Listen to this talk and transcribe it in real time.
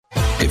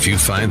If you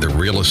find the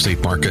real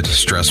estate market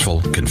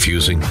stressful,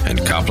 confusing,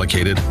 and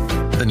complicated,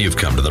 then you've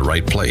come to the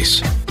right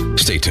place.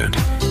 Stay tuned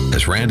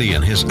as Randy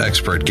and his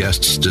expert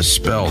guests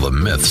dispel the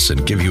myths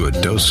and give you a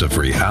dose of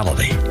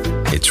reality.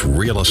 It's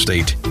Real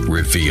Estate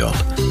Revealed.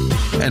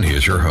 And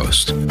here's your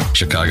host,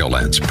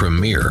 Chicagoland's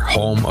premier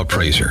home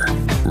appraiser,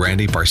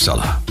 Randy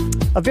Barcella.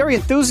 A very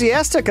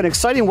enthusiastic and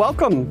exciting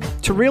welcome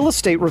to Real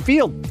Estate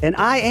Revealed, and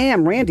I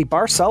am Randy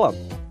Barcella.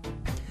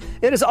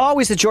 It is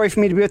always a joy for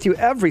me to be with you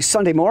every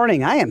Sunday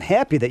morning. I am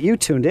happy that you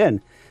tuned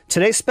in.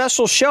 Today's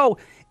special show,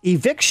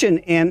 eviction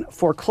and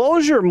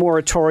foreclosure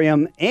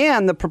moratorium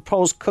and the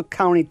proposed Cook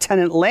County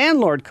Tenant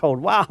Landlord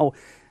Code. Wow,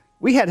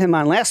 we had him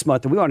on last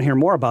month, and we want to hear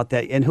more about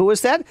that. And who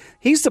is that?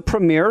 He's the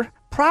premier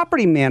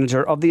property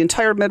manager of the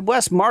entire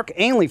Midwest, Mark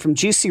Ainley from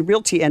GC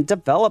Realty and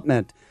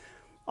Development.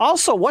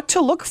 Also, what to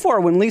look for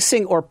when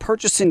leasing or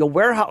purchasing a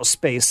warehouse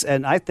space,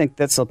 and I think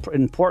that's an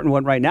important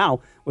one right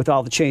now with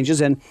all the changes.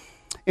 And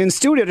in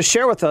studio to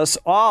share with us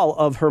all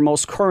of her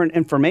most current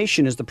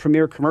information is the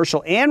premier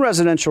commercial and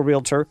residential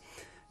realtor.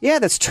 Yeah,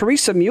 that's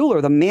Teresa Mueller,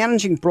 the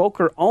managing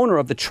broker owner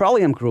of the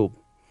Trillium Group.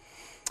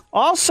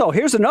 Also,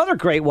 here's another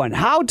great one.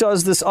 How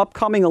does this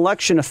upcoming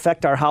election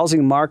affect our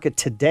housing market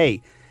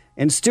today?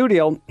 In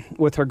studio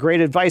with her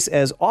great advice,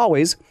 as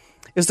always,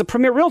 is the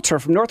premier realtor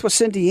from Northwest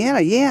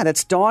Indiana. Yeah,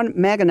 that's Dawn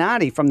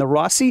Maganotti from the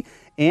Rossi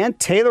and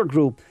Taylor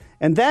Group.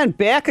 And then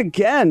back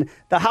again,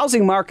 the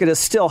housing market is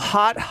still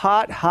hot,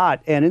 hot,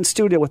 hot. And in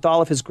studio with all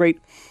of his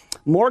great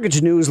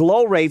mortgage news,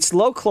 low rates,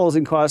 low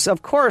closing costs.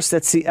 Of course,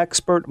 that's the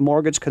expert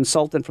mortgage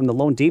consultant from the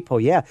Loan Depot.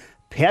 Yeah,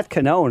 Pat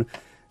Cannone.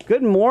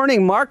 Good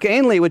morning, Mark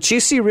Ainley with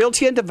GC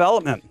Realty and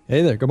Development.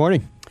 Hey there. Good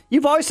morning.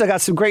 You've always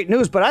got some great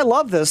news, but I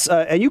love this.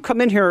 And you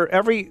come in here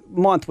every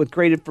month with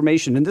great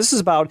information. And this is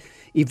about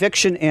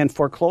eviction and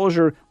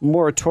foreclosure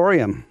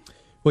moratorium.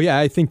 Well, yeah,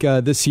 I think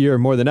this year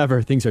more than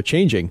ever, things are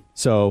changing.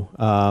 So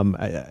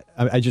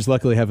I just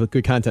luckily have a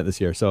good content this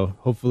year. So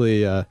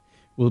hopefully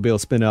we'll be able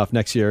to spin it off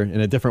next year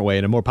in a different way,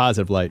 in a more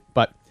positive light.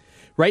 But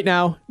right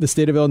now, the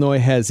state of Illinois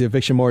has the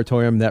eviction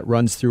moratorium that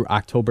runs through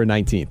October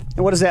 19th.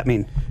 And what does that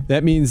mean?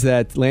 That means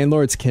that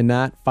landlords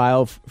cannot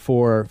file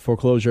for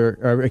foreclosure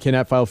or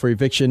cannot file for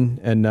eviction,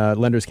 and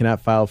lenders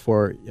cannot file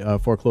for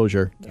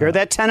foreclosure. Hear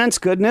that, tenants?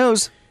 Good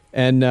news.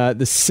 And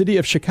the city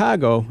of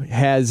Chicago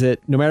has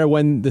it, no matter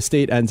when the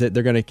state ends it,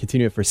 they're going to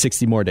continue it for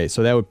 60 more days.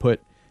 So that would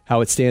put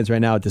how it stands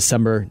right now,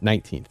 December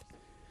 19th.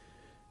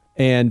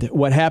 And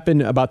what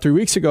happened about 3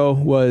 weeks ago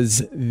was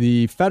on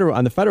the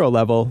federal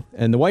level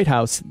and the White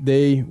House,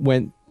 they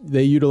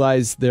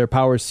utilized their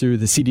powers through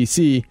the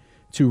CDC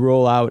to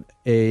roll out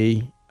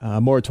a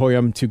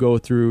moratorium to go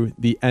through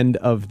the end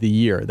of the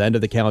year, the end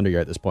of the calendar year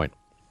at this point.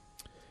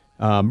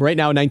 Right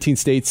now, 19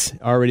 states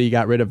already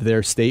got rid of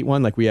their state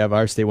one, like we have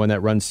our state one that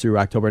runs through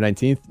October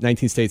 19th.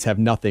 19 states have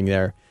nothing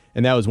there.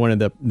 And that was one of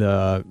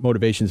the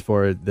motivations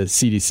for the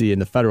CDC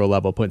and the federal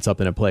level putting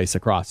something in place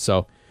across.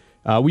 So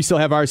we still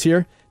have ours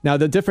here. Now,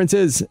 the difference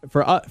is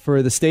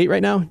for the state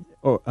right now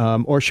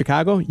or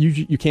Chicago,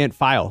 you can't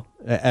file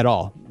at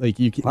all. Like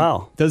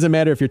Wow. Doesn't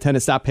matter if your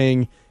tenant stopped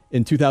paying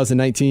in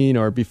 2019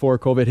 or before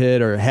COVID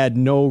hit or had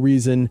no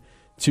reason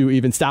to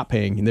even stop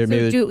paying.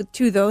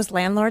 Do those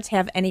landlords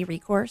have any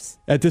recourse?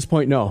 At this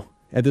point, no.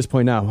 At this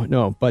point now,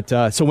 no. But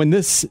so when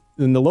the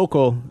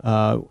local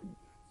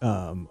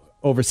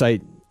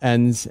oversight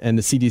ends and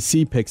the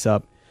CDC picks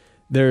up,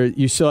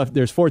 there's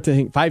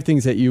 5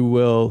 things that you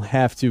will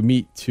have to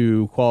meet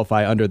to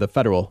qualify under the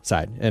federal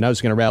side. And I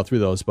was going to rattle through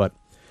those, but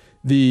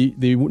the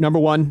number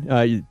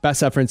one,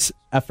 best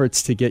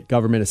efforts to get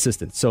government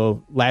assistance.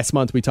 So last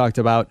month we talked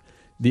about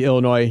the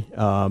Illinois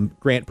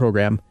grant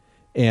program.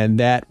 And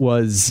that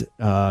was,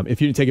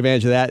 if you didn't take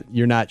advantage of that,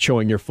 you're not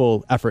showing your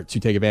full effort to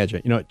take advantage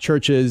of it.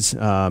 Churches,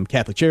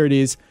 Catholic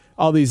Charities,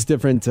 all these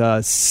different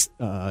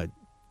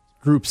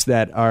groups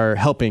that are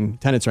helping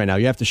tenants right now.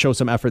 You have to show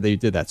some effort that you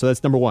did that. So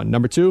that's number one.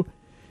 Number two,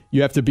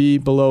 you have to be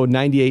below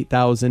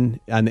 $98,000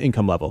 on the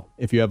income level.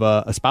 If you have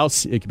a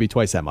spouse, it could be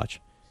twice that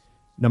much.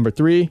 Number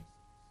three,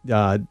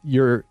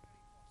 you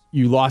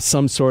lost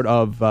some sort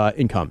of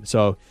income.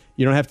 So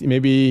you don't have to,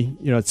 maybe,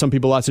 some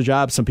people lost their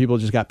jobs, some people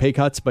just got pay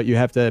cuts, but you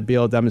have to be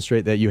able to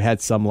demonstrate that you had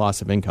some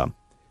loss of income.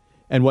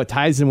 And what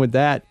ties in with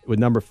that, with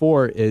number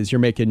four, is you're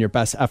making your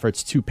best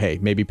efforts to pay,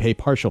 maybe pay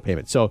partial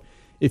payment. So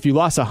if you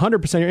lost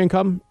 100% of your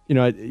income,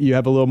 you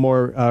have a little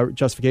more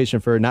justification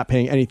for not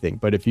paying anything.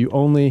 But if you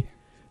only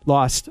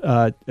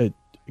got a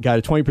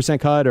 20%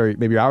 cut, or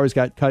maybe your hours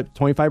got cut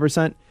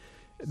 25%,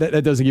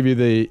 that doesn't give you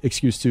the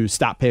excuse to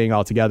stop paying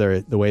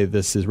altogether the way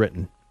this is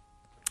written.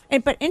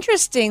 But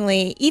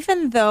interestingly,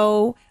 even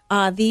though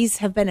these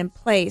have been in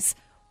place,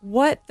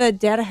 what the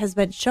data has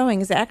been showing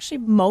is that actually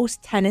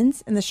most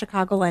tenants in the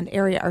Chicagoland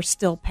area are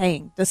still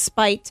paying,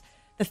 despite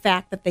the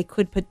fact that they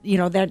could put,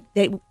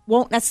 they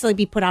won't necessarily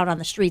be put out on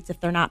the streets if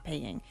they're not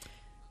paying.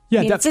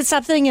 Yeah, it's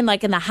something in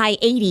the high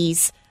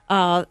 80s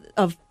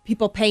of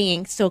people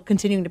paying, still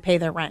continuing to pay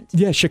their rent.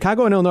 Yeah,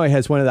 Chicago and Illinois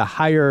has one of the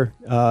higher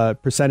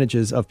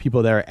percentages of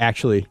people that are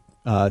actually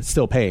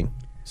still paying.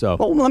 So,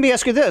 well, let me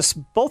ask you this.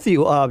 Both of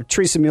you,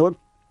 Teresa Mueller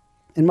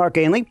and Mark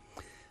Ainley,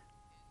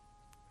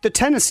 the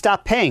tenants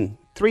stop paying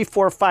 3,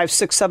 4, 5,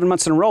 6, 7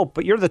 months in a row,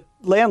 but you're the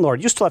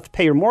landlord. You still have to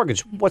pay your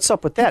mortgage. What's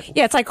up with that?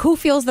 Yeah, it's like who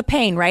feels the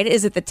pain, right?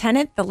 Is it the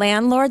tenant, the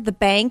landlord, the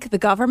bank, the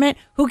government?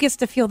 Who gets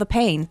to feel the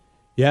pain?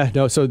 Yeah,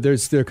 no. So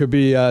there could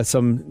be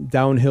some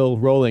downhill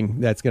rolling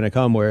that's going to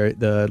come where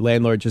the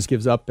landlord just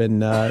gives up,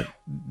 and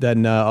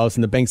then all of a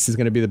sudden the banks is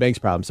going to be the bank's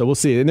problem. So we'll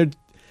see. And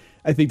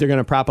I think they're going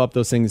to prop up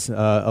those things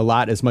a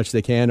lot as much as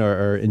they can,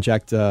 or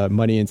inject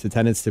money into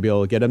tenants to be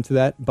able to get them to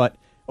that. But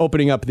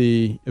opening up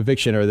the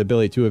eviction or the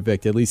ability to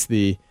evict, at least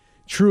the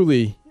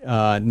truly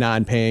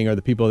non-paying or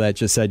the people that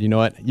just said, you know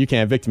what, you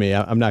can't evict me,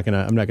 I'm not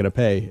gonna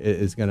pay,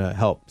 is going to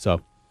help.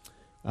 So,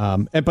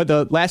 but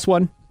the last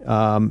one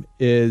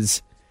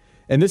is.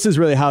 And this is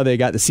really how they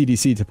got the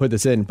CDC to put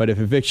this in. But if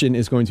eviction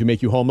is going to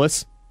make you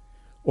homeless,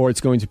 or it's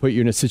going to put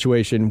you in a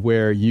situation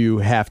where you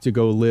have to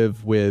go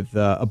live with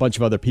a bunch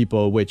of other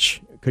people,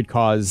 which could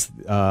cause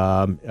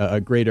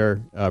a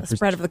greater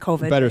spread of the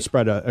COVID, a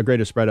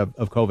greater spread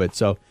of COVID.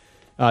 So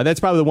that's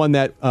probably the one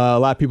that a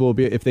lot of people will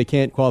be, if they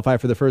can't qualify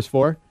for the first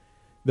 4,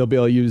 they'll be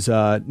able to use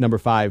number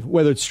 5,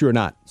 whether it's true or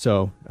not.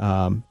 So,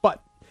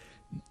 but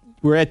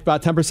we're at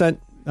about 10%.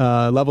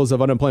 Levels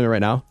of unemployment right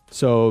now.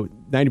 So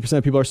 90%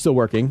 of people are still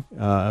working,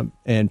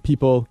 and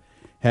people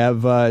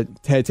have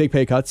had to take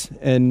pay cuts.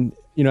 And,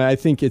 I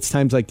think it's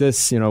times like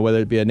this, whether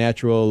it be a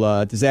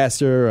natural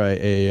disaster, or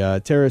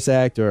a terrorist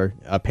act, or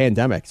a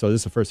pandemic. So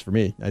this is a first for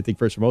me. I think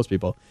first for most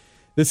people.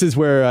 This is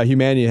where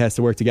humanity has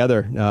to work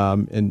together.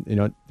 And,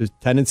 the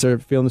tenants are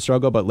feeling the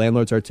struggle, but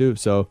landlords are too.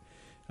 So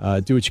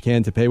do what you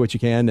can to pay what you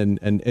can,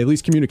 and at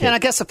least communicate. And I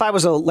guess if I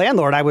was a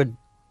landlord, I would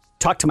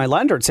talk to my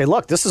lender and say,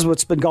 look, this is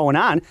what's been going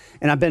on,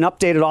 and I've been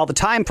updated all the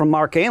time from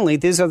Mark Ainley.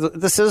 This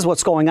is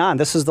what's going on.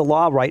 This is the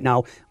law right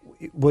now.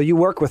 Will you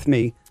work with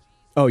me?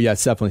 Oh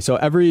yes, definitely. So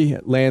every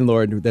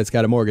landlord that's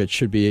got a mortgage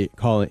should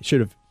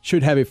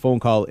have a phone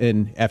call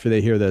in after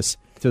they hear this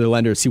to their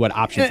lender to see what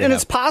options they have. And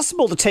it's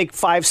possible to take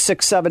 5,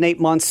 6, 7, 8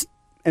 months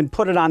and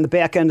put it on the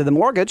back end of the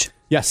mortgage.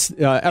 Yes,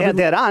 add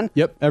that on.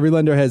 Yep, every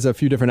lender has a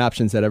few different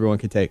options that everyone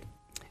could take.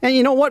 And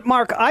you know what,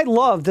 Mark? I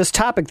love this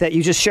topic that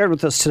you just shared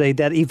with us today,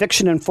 that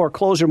eviction and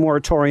foreclosure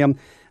moratorium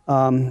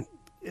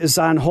is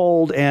on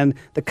hold, and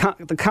the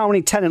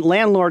county tenant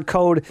landlord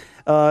code.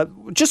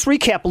 Just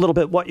recap a little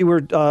bit what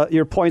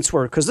your points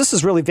were, because this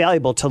is really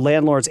valuable to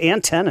landlords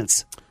and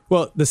tenants.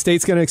 Well, the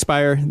state's going to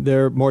expire.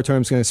 Their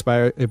moratorium is going to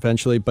expire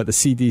eventually, but the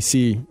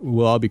CDC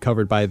will all be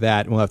covered by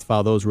that, and we'll have to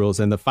follow those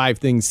rules. And the 5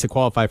 things to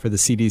qualify for the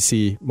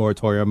CDC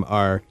moratorium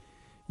are: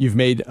 you've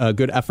made a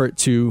good effort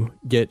to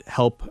get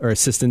help or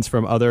assistance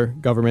from other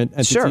government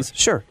entities.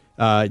 Sure.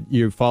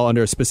 You fall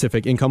under a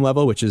specific income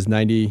level, which is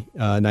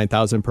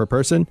 $99,000 per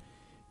person.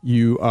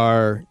 You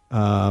are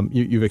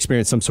you've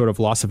experienced some sort of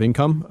loss of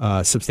income,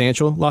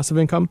 substantial loss of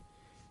income.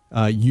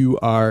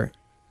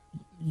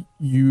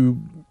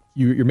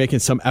 You're making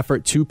some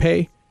effort to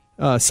pay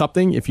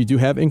something if you do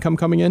have income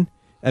coming in,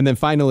 and then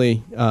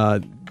finally,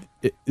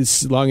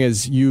 as long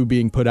as you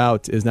being put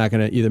out is not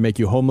going to either make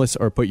you homeless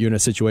or put you in a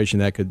situation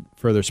that could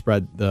further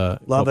spread the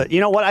Love it. You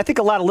know what? I think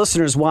a lot of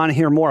listeners want to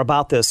hear more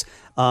about this.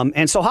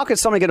 And so how could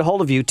somebody get a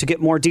hold of you to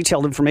get more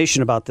detailed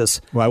information about this?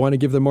 Well, I want to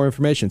give them more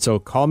information. So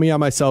call me on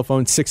my cell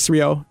phone,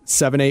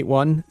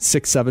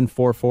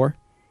 630-781-6744.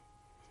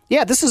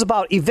 Yeah, this is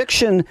about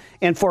eviction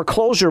and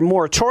foreclosure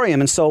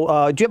moratorium. And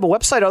so do you have a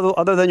website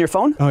other than your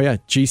phone? Oh, yeah.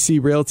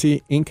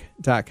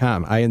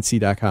 GCRealtyInc.com,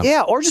 INC.com.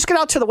 Yeah, or just get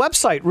out to the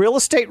website,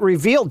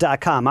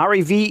 realestaterevealed.com,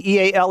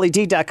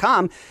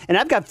 REVEALED.com. And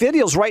I've got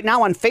videos right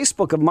now on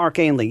Facebook of Mark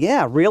Ainley.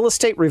 Yeah, Real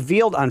Estate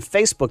Revealed on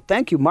Facebook.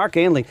 Thank you, Mark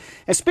Ainley.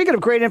 And speaking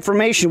of great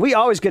information, we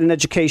always get an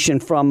education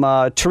from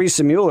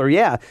Teresa Mueller.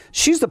 Yeah,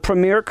 she's the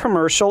premier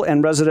commercial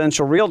and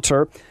residential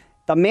realtor,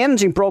 the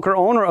managing broker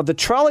owner of the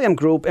Trillium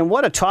Group, and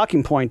what a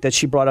talking point that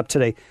she brought up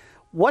today.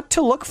 What to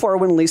look for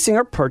when leasing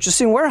or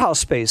purchasing warehouse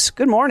space.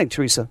 Good morning,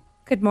 Teresa.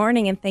 Good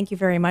morning, and thank you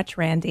very much,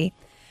 Randy.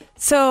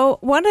 So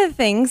one of the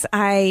things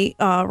I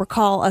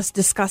recall us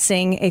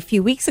discussing a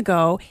few weeks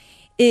ago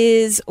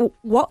is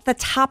what the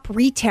top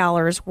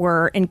retailers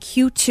were in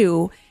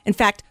Q2. In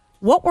fact,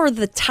 what were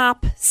the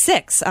top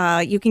 6?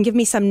 You can give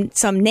me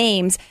some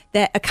names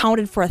that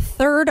accounted for a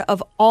third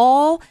of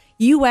all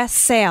U.S.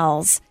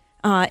 sales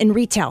in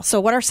retail. So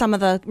what are some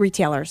of the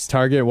retailers?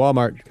 Target,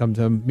 Walmart, come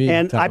to me.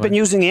 And I've been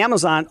using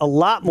Amazon a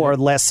lot more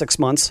the last 6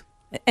 months.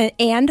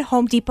 And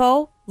Home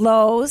Depot,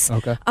 Lowe's.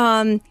 Okay.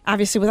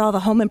 Obviously, with all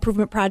the home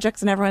improvement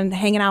projects and everyone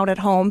hanging out at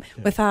home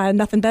with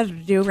nothing better to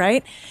do,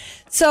 right?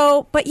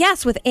 So, but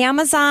yes, with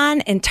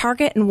Amazon and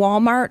Target and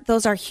Walmart,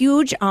 those are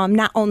huge.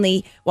 Not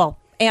only,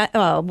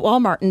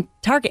 Walmart and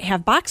Target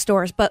have box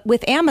stores, but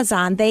with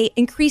Amazon, they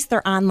increase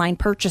their online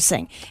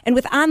purchasing. And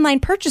with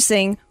online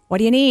purchasing, what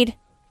do you need?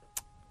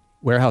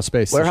 Warehouse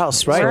space.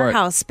 Warehouse, right.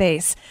 Warehouse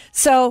space.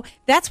 So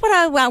that's what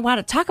I want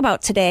to talk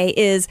about today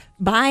is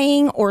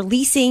buying or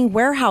leasing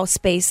warehouse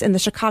space in the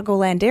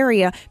Chicagoland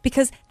area,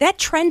 because that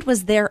trend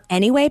was there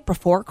anyway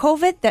before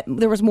COVID, that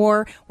there was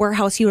more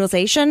warehouse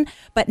utilization.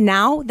 But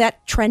now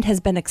that trend has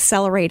been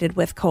accelerated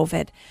with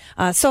COVID.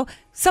 So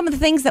some of the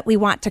things that we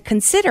want to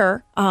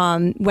consider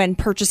when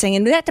purchasing,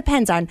 and that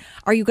depends on,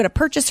 are you going to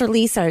purchase or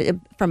lease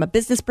from a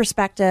business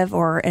perspective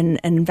or an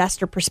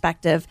investor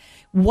perspective?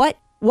 What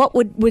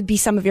would be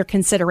some of your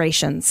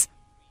considerations?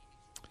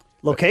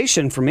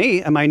 Location for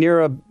me. Am I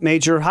near a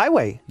major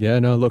highway? Yeah,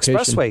 no, location.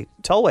 Expressway,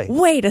 tollway.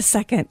 Wait a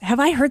second. Have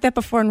I heard that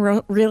before in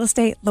real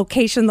estate?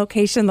 Location,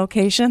 location,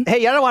 location.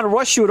 Hey, I don't want to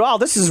rush you at all.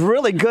 This is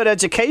really good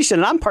education,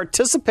 and I'm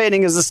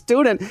participating as a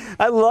student.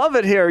 I love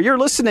it here. You're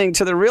listening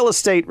to the Real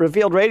Estate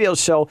Revealed radio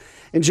show.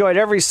 Enjoyed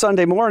every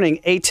Sunday morning,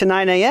 8 to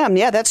 9 a.m.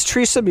 Yeah, that's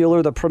Teresa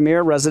Mueller, the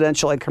premier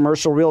residential and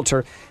commercial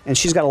realtor, and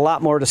she's got a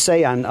lot more to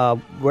say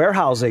on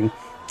warehousing.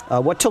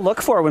 What to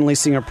look for when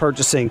leasing or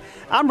purchasing.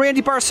 I'm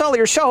Randy Barcella,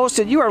 your show host,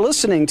 and you are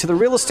listening to the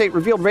Real Estate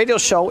Revealed radio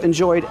show,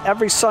 enjoyed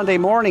every Sunday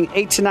morning,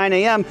 8 to 9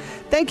 a.m.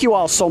 Thank you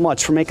all so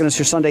much for making us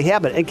your Sunday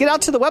habit. And get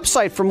out to the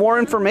website for more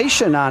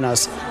information on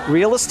us,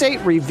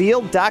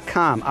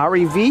 realestaterevealed.com,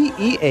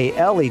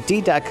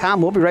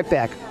 REVEALED.com. We'll be right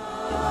back.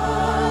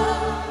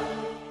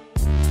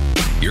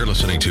 You're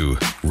listening to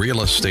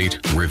Real Estate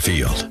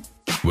Revealed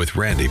with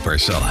Randy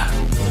Barcella.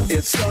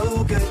 It's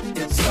so good.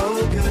 It's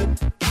so good.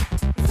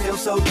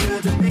 Feels so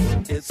good to me.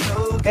 It's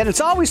so good. And it's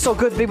always so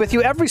good to be with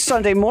you every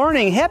Sunday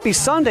morning. Happy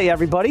Sunday,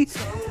 everybody.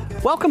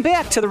 Welcome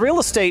back to the Real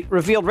Estate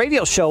Revealed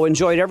radio show,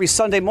 enjoyed every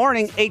Sunday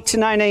morning, 8 to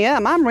 9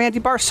 a.m. I'm Randy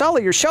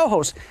Barcella, your show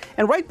host.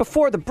 And right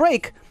before the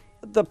break,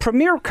 the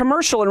premier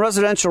commercial and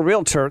residential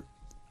realtor,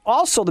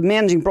 also the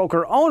managing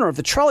broker owner of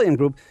the Trillium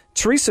Group,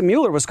 Teresa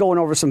Mueller, was going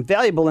over some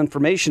valuable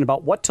information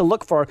about what to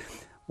look for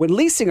when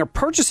leasing or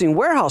purchasing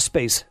warehouse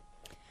space.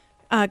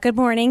 Good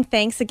morning.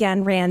 Thanks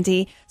again,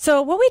 Randy.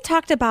 So what we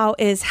talked about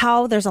is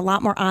how there's a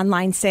lot more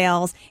online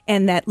sales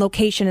and that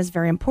location is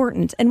very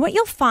important. And what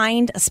you'll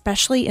find,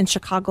 especially in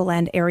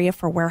Chicagoland area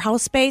for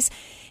warehouse space,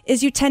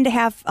 is you tend to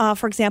have,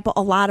 for example,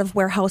 a lot of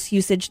warehouse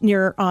usage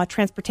near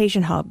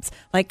transportation hubs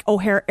like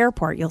O'Hare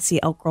Airport. You'll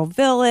see Elk Grove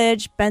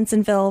Village,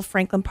 Bensonville,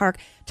 Franklin Park,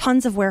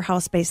 tons of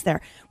warehouse space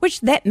there, which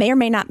that may or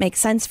may not make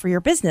sense for your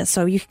business.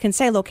 So you can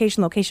say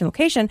location, location,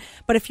 location,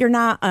 but if you're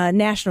not a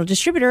national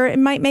distributor, it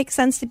might make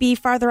sense to be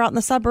farther out in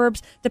the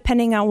suburbs,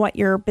 depending on what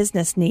your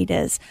business need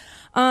is.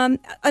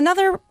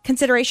 Another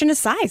consideration is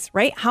size,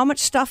 right? How much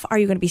stuff are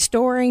you going to be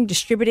storing,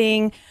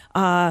 distributing?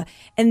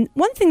 And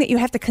one thing that you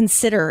have to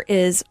consider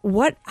is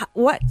what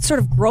sort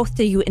of growth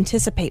do you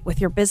anticipate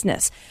with your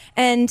business?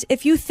 And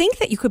if you think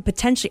that you could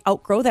potentially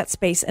outgrow that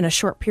space in a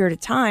short period of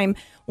time,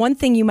 one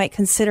thing you might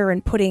consider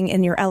in putting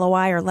in your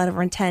LOI or letter of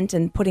intent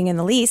and putting in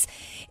the lease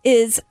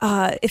is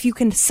if you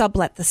can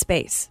sublet the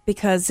space,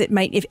 because it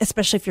might,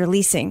 especially if you're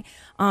leasing.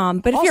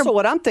 But if also,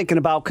 what I'm thinking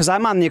about, because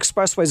I'm on the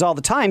expressways all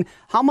the time,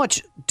 how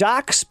much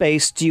dock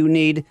space do you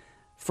need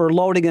for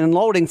loading and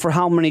unloading for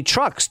how many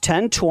trucks?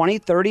 10, 20,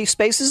 30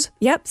 spaces?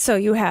 Yep. So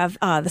you have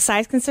the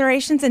size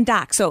considerations and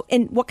dock. So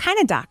in what kind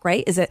of dock,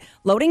 right? Is it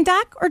loading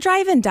dock or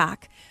drive-in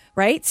dock?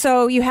 Right.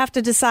 So you have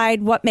to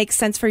decide what makes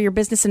sense for your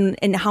business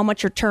and how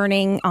much you're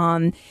turning.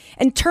 And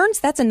turns,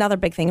 that's another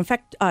big thing. In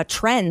fact,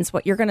 trends,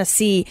 what you're going to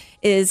see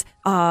is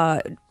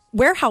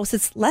warehouse,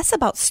 it's less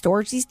about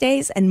storage these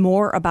days and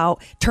more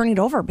about turning it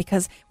over,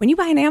 because when you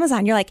buy on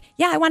Amazon, you're like,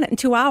 yeah, I want it in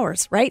 2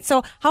 hours, right?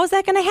 So how is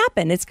that going to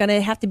happen? It's going to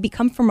have to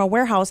come from a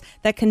warehouse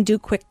that can do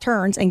quick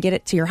turns and get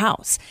it to your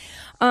house.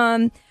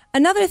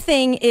 Another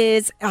thing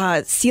is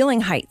ceiling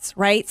heights,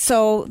 right?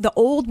 So the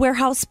old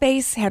warehouse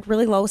space had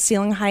really low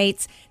ceiling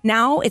heights.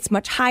 Now it's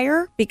much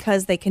higher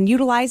because they can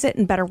utilize it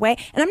in a better way.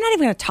 And I'm not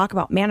even going to talk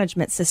about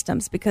management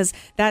systems, because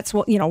that's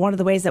what, one of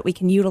the ways that we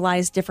can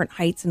utilize different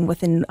heights and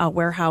within a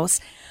warehouse.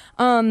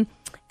 And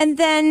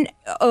then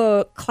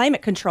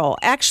climate control.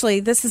 Actually,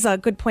 this is a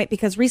good point,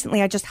 because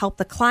recently I just helped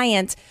a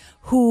client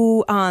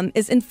who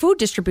is in food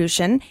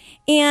distribution,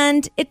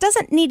 and it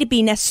doesn't need to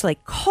be necessarily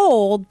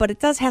cold, but it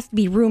does have to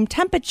be room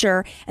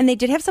temperature. And they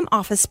did have some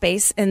office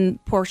space in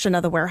portion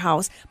of the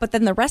warehouse, but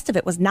then the rest of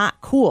it was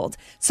not cooled.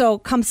 So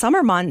come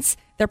summer months,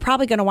 they're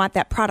probably going to want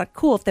that product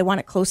cool if they want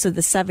it close to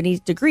the 70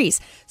 degrees.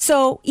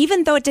 So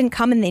even though it didn't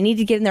come and they needed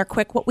to get in there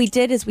quick, what we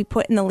did is we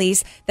put in the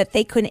lease that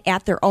they could,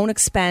 at their own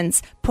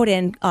expense, put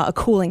in a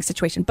cooling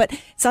situation. But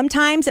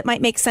sometimes it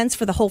might make sense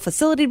for the whole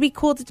facility to be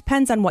cooled. It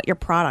depends on what your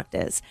product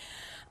is.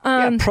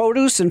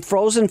 Produce and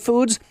frozen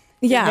foods.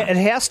 Yeah. It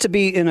has to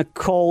be in a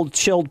cold,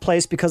 chilled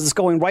place, because it's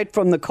going right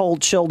from the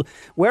cold, chilled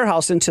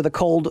warehouse into the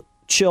cold,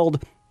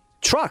 chilled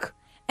truck.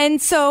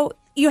 And so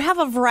you have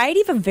a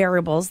variety of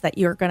variables that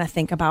you're going to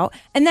think about.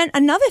 And then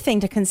another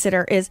thing to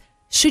consider is,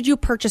 should you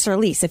purchase or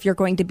lease if you're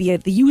going to be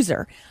the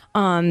user?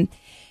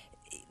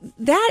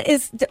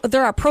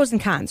 there are pros and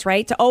cons,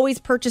 right? To always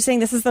purchasing.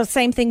 This is the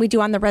same thing we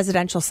do on the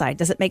residential side.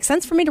 Does it make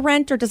sense for me to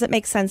rent, or does it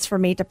make sense for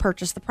me to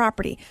purchase the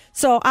property?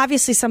 So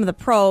obviously some of the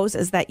pros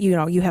is that,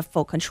 you have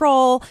full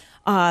control,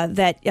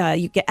 that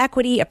you get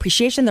equity,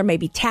 appreciation. There may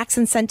be tax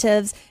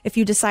incentives if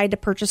you decide to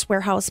purchase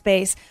warehouse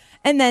space.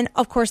 And then,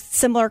 of course,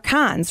 similar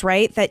cons,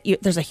 right? That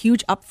there's a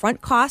huge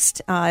upfront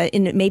cost,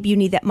 and maybe you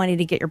need that money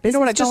to get your business You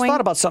know what? I just going.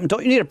 thought about something.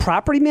 Don't you need a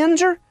property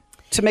manager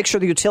to make sure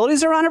the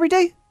utilities are on every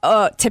day?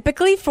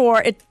 Typically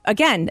for it,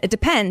 again, it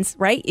depends,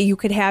 right? You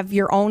could have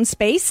your own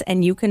space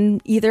and you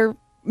can either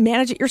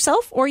manage it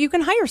yourself or you can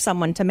hire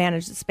someone to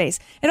manage the space.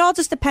 It all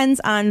just depends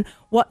on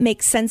what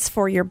makes sense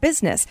for your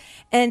business.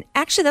 And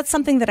actually, that's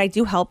something that I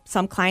do help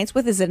some clients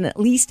with, is at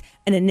least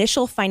an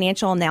initial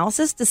financial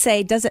analysis to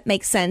say, does it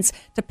make sense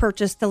to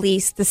purchase, to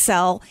lease, to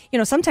sell?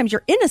 Sometimes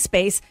you're in a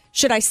space.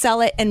 Should I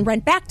sell it and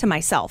rent back to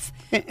myself?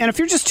 And if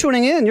you're just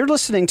tuning in, you're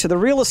listening to the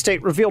Real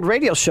Estate Revealed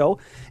radio show,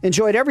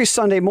 enjoyed every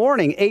Sunday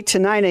morning, 8 to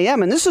 9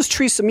 a.m. And this is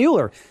Teresa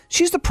Mueller.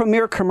 She's the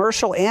premier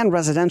commercial and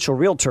residential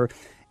realtor.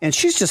 And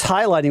she's just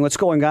highlighting what's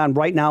going on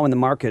right now in the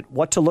market,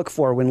 what to look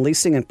for when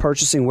leasing and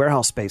purchasing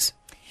warehouse space.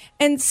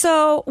 And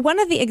so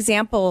one of the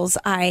examples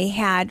I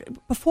had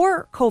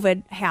before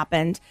COVID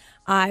happened,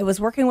 I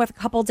was working with a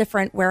couple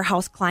different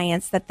warehouse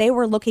clients that they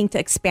were looking to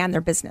expand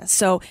their business.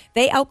 So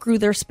they outgrew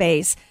their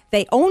space,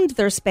 they owned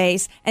their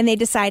space, and they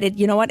decided,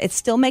 you know what, it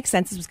still makes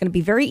sense. It was going to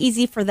be very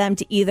easy for them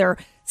to either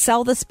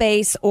sell the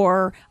space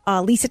or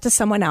lease it to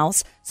someone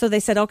else. So they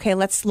said, okay,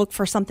 let's look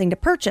for something to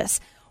purchase.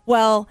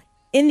 Well,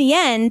 in the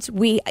end,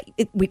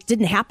 it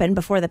didn't happen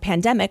before the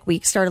pandemic. We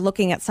started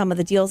looking at some of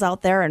the deals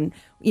out there and,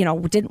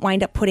 we didn't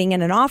wind up putting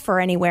in an offer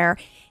anywhere.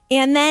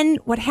 And then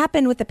what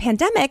happened with the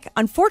pandemic,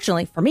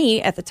 unfortunately for me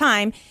at the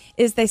time,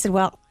 is they said,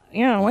 well,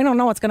 we don't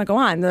know what's going to go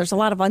on. There's a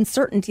lot of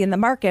uncertainty in the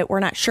market. We're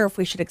not sure if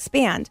we should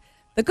expand.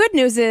 The good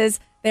news is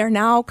they're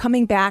now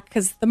coming back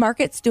because the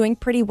market's doing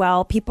pretty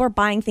well. People are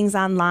buying things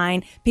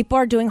online. People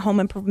are doing home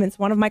improvements.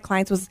 One of my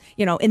clients was,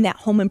 in that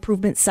home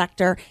improvement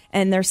sector,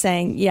 and they're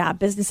saying, yeah,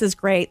 business is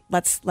great.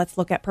 Let's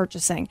look at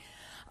purchasing.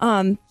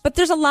 But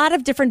there's a lot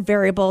of different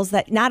variables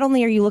that not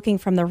only are you looking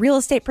from the real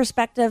estate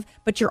perspective,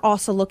 but you're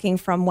also looking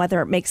from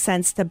whether it makes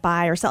sense to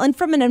buy or sell. And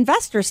from an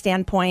investor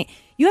standpoint,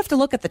 you have to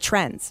look at the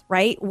trends,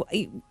 right?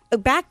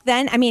 Back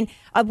then,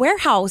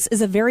 warehousing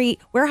is a very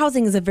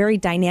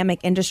dynamic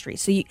industry.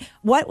 So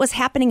what was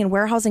happening in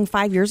warehousing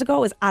 5 years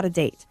ago is out of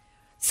date.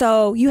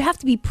 So you have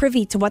to be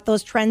privy to what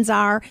those trends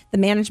are, the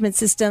management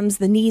systems,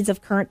 the needs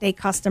of current day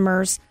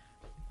customers.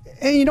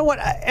 And you know what?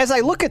 As I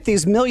look at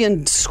these 1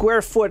 million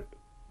square foot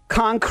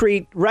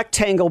concrete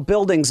rectangle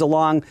buildings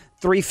along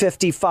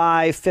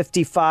 355,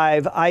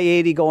 55,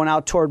 I-80 going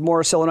out toward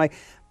Morris, Illinois,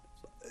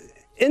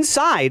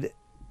 inside,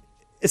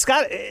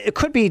 it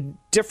could be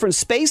different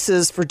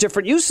spaces for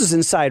different uses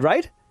inside,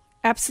 right?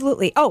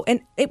 Absolutely. Oh,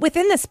 and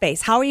within the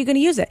space, how are you going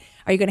to use it?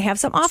 Are you going to have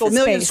some office space? So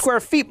 1 million square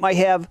feet might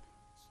have a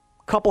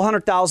couple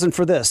 $100,000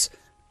 for this,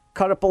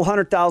 couple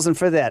 $100,000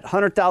 for that,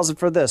 $100,000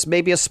 for this,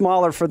 maybe a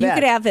smaller for that. You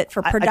could have it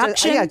for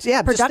production, just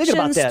think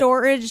about that.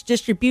 Storage,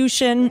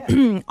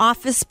 distribution,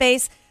 office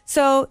space.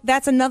 So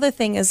that's another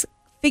thing, is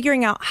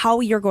figuring out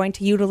how you're going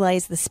to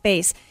utilize the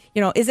space.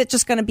 Is it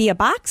just going to be a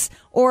box,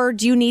 or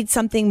do you need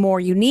something more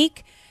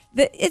unique?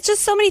 It's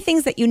just so many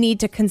things that you need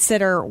to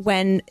consider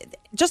when,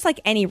 just like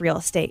any real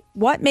estate,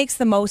 what makes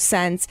the most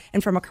sense?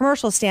 And from a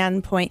commercial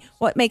standpoint,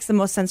 what makes the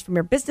most sense from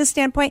your business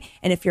standpoint?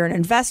 And if you're an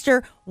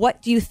investor,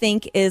 what do you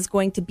think is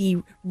going to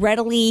be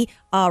readily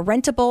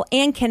rentable?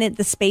 And can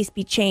the space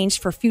be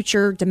changed for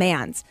future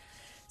demands?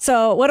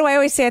 So what do I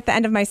always say at the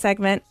end of my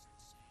segment?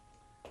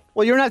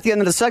 Well, you're not at the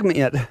end of the segment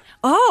yet.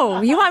 Oh,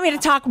 you want me to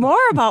talk more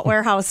about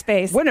warehouse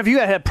space? When have you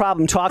had a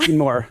problem talking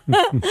more?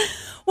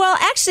 Well,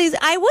 actually,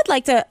 I would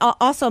like to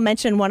also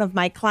mention one of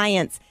my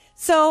clients.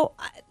 So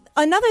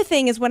another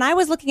thing is, when I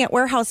was looking at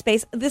warehouse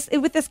space,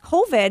 with this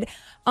COVID,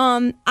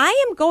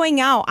 I am going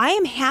out. I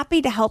am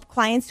happy to help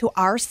clients who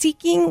are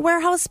seeking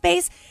warehouse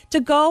space to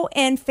go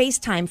and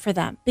FaceTime for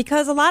them,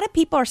 because a lot of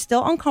people are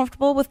still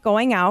uncomfortable with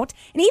going out.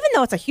 And even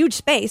though it's a huge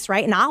space,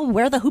 right? And I'll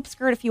wear the hoop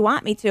skirt if you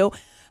want me to.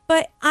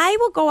 But I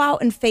will go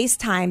out and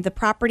FaceTime the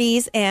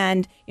properties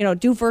and,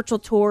 do virtual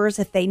tours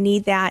if they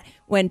need that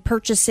when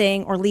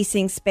purchasing or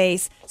leasing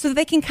space, so that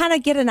they can kind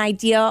of get an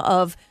idea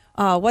of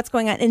what's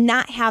going on and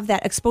not have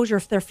that exposure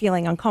if they're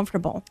feeling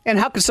uncomfortable. And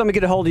how can somebody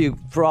get a hold of you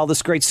for all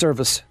this great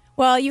service?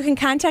 Well, you can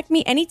contact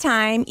me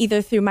anytime,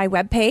 either through my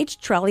webpage,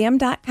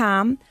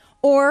 Trellium.com,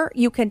 or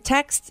you can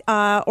text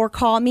or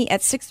call me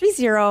at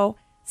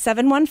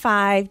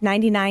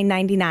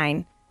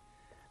 630-715-9999.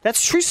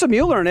 That's Teresa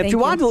Mueller. And if you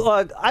want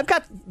to, I've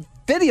got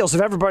videos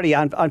of everybody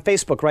on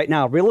Facebook right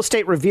now. Real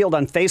Estate Revealed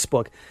on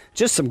Facebook.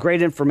 Just some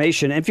great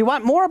information. And if you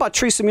want more about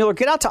Teresa Mueller,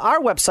 get out to our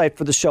website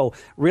for the show,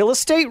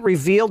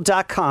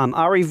 realestaterevealed.com,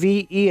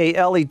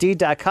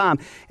 REVEALED.com,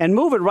 and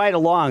move it right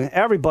along.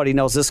 Everybody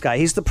knows this guy.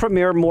 He's the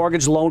premier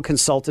mortgage loan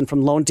consultant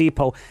from Loan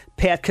Depot,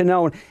 Pat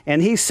Cannone.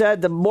 And he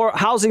said the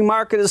housing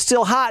market is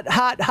still hot,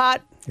 hot,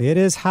 hot. It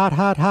is hot,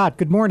 hot, hot.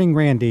 Good morning,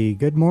 Randy.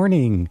 Good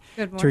morning,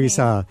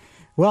 Teresa.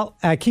 Well,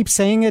 I keep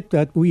saying it,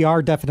 but we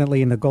are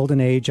definitely in the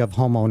golden age of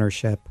home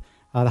ownership.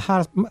 The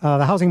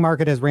housing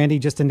market, as Randy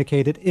just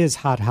indicated, is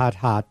hot, hot,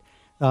 hot.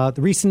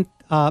 The recent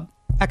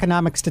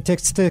economic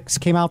statistics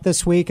came out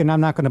this week, and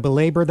I'm not going to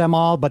belabor them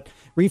all, but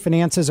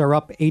refinances are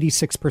up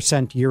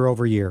 86% year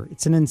over year.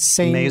 It's an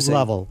insane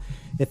level.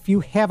 If you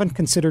haven't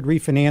considered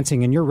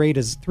refinancing and your rate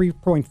is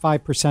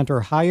 3.5%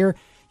 or higher,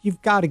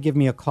 you've got to give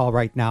me a call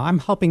right now. I'm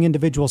helping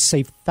individuals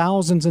save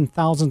thousands and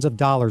thousands of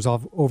dollars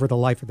over the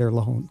life of their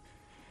loan.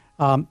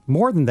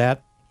 More than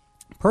that,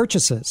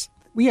 purchases.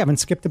 We haven't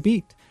skipped a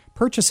beat.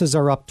 Purchases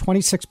are up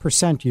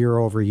 26% year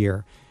over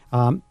year.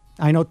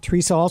 I know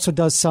Teresa also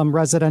does some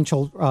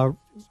residential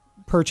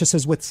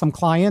purchases with some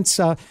clients.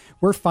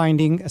 We're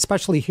finding,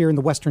 especially here in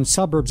the western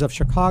suburbs of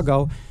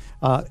Chicago,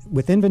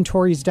 with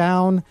inventories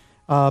down,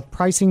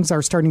 pricings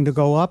are starting to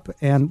go up.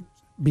 And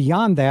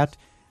beyond that,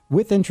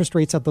 with interest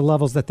rates at the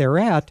levels that they're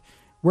at,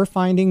 we're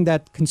finding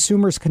that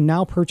consumers can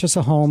now purchase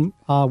a home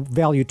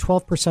valued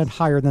 12%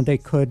 higher than they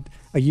could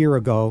a year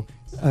ago,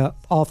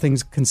 all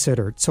things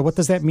considered. So what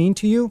does that mean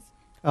to you?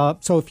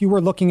 So if you were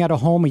looking at a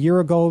home a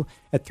year ago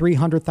at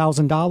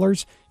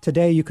 $300,000,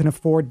 today you can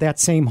afford that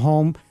same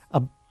home,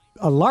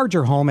 a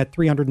larger home at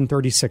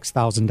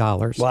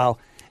 $336,000. Wow.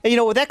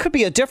 And, that could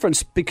be a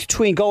difference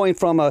between going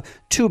from a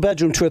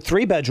 2-bedroom to a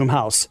 3-bedroom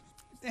house.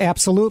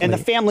 Absolutely. And the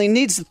family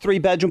needs the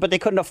 3-bedroom, but they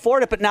couldn't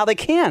afford it, but now they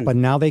can.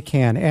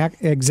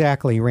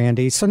 Exactly,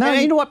 Randy. So now,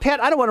 and you know what,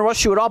 Pat? I don't want to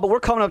rush you at all, but we're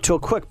coming up to a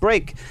quick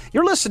break.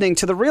 You're listening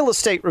to the Real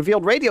Estate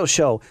Revealed radio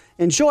show.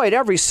 Enjoy it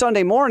every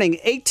Sunday morning,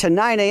 8 to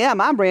 9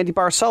 a.m. I'm Randy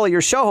Barcella, your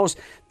show host.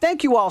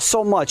 Thank you all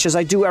so much, as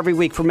I do every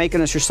week, for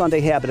making us your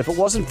Sunday habit. If it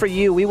wasn't for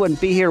you, we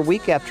wouldn't be here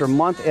week after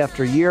month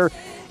after year.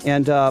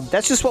 And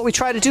that's just what we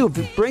try to do,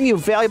 bring you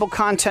valuable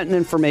content and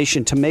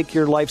information to make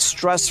your life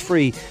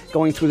stress-free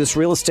going through this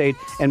real estate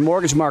and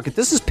mortgage market.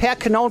 This is Pat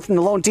Cannone from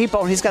the Loan Depot,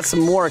 and he's got some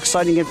more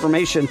exciting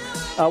information.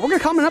 We're going to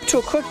come up to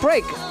a quick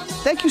break.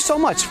 Thank you so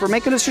much for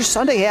making us your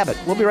Sunday habit.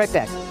 We'll be right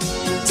back.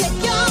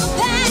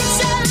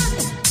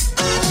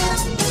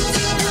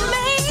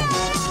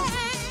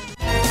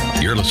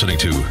 You're listening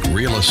to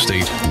Real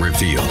Estate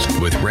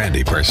Revealed with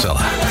Randy Barcella.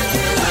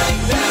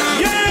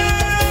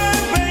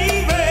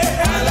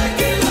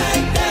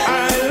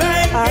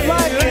 I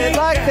like it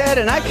like that,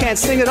 and I can't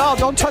sing at all.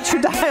 Don't touch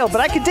your dial, but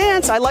I can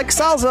dance. I like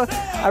salsa.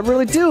 I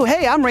really do.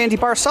 Hey, I'm Randy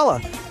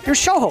Barcella, your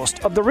show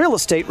host of the Real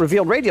Estate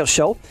Revealed radio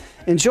show.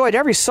 Enjoyed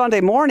every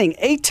Sunday morning,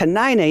 8 to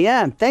 9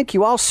 a.m. Thank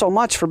you all so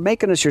much for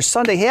making us your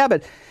Sunday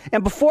habit.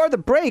 And before the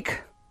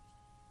break,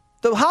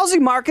 the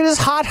housing market is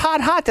hot,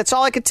 hot, hot. That's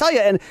all I can tell you.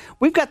 And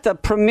we've got the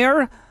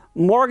premier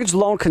mortgage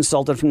loan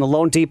consultant from the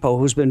Loan Depot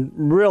who's been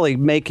really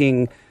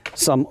making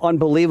some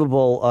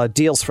unbelievable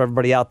deals for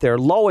everybody out there.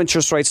 Low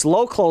interest rates,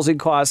 low closing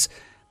costs,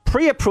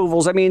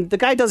 pre-approvals. I mean, the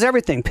guy does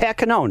everything. Pat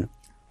Cannone.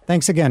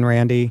 Thanks again,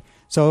 Randy.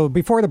 So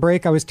before the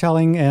break, I was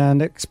telling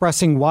and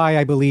expressing why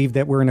I believe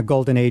that we're in a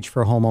golden age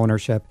for home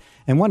ownership.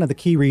 And one of the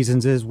key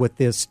reasons is with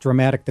this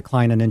dramatic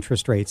decline in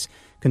interest rates.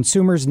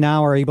 Consumers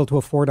now are able to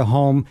afford a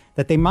home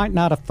that they might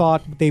not have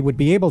thought they would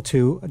be able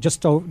to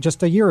just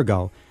a year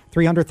ago.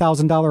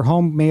 $300,000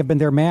 home may have been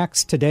their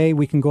max. Today,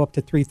 we can go up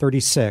to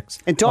 $336,000.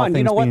 And Dawn,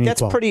 you know what?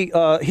 That's pretty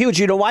huge.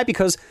 You know why?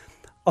 Because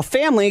a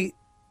family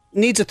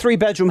needs a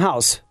 3-bedroom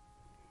house.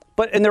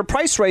 But in their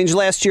price range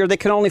last year, they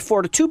can only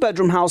afford a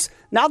 2-bedroom house.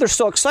 Now they're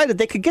so excited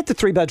they could get the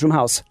 3-bedroom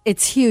house.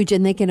 It's huge,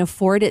 and they can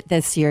afford it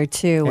this year,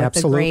 too, with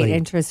Absolutely. the great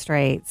interest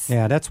rates.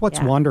 Yeah, that's what's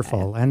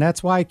wonderful. And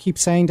that's why I keep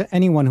saying to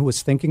anyone who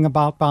is thinking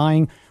about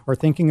buying or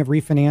thinking of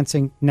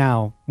refinancing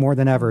now, more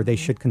than ever, they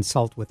should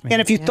consult with me.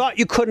 And if you thought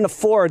you couldn't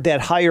afford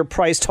that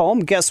higher-priced home,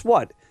 guess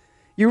what?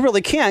 You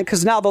really can,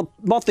 because now the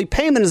monthly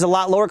payment is a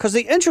lot lower because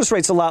the interest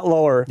rate's a lot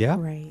lower. Yeah,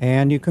 right.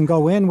 And you can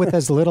go in with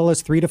as little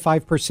as 3 to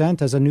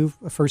 5% as a new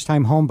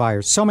first-time home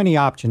buyer. So many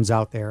options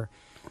out there.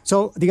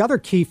 So the other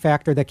key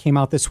factor that came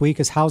out this week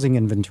is housing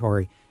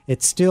inventory.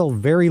 It's still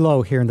very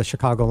low here in the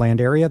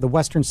Chicagoland area. The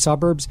western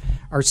suburbs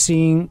are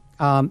seeing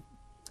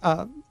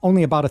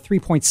only about a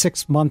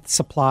 3.6-month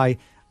supply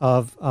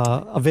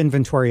of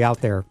inventory out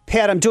there.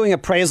 Pat, I'm doing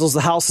appraisals.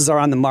 The houses are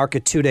on the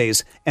market 2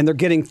 days, and they're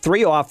getting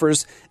 3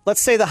 offers.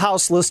 Let's say the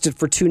house listed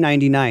for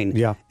 $299.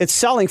 Yeah, it's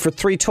selling for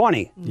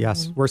 $320.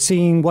 Yes, we're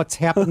seeing what's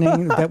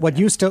happening. That what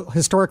used to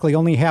historically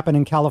only happen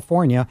in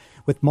California,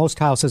 with most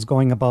houses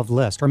going above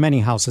list, or many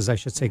houses, I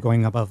should say,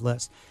 going above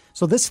list.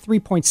 So this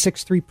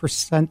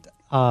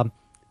 3.63%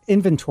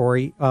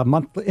 inventory,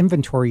 monthly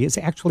inventory, is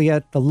actually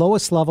at the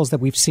lowest levels that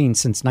we've seen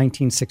since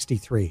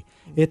 1963.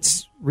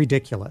 It's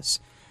ridiculous.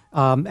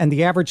 And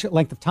the average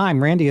length of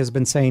time, Randy has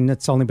been saying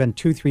it's only been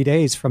 2-3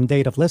 days from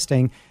date of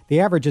listing.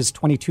 The average is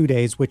 22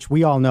 days, which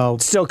we all know.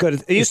 Still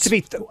good. It used to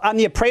be on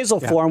the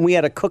appraisal form, we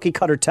had a cookie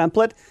cutter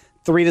template.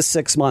 3 to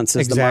 6 months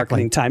is the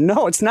marketing time.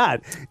 No, it's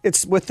not.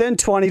 It's within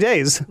 20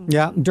 days.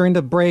 Yeah. During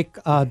the break,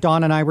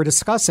 Dawn and I were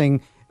discussing,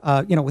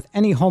 with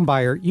any home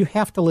buyer, you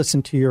have to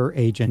listen to your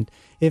agent.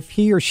 If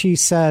he or she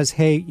says,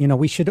 hey,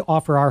 we should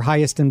offer our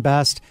highest and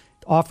best,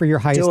 offer your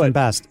highest Do it. and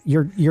best.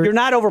 You're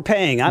not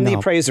overpaying. I'm the No.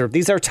 appraiser.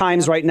 These are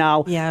times right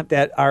now Yep.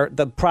 that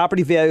the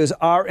property values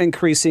are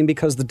increasing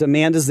because the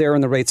demand is there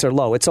and the rates are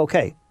low. It's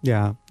okay.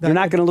 Yeah. You're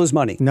not going to lose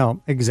money. No,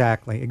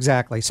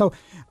 exactly. So,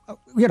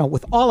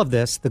 with all of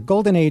this, the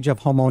golden age of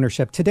home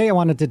ownership, today I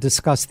wanted to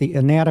discuss the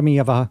anatomy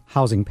of a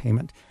housing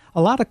payment.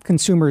 A lot of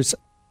consumers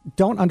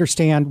don't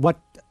understand what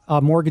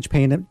a mortgage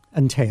payment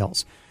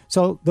entails.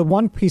 So the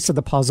one piece of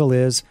the puzzle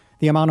is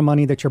the amount of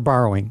money that you're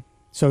borrowing.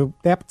 So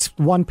that's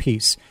one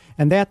piece,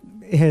 and that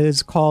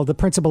is called the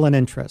principal and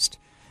interest.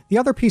 The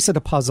other piece of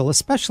the puzzle,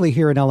 especially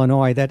here in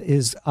Illinois, that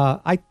is,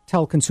 I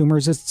tell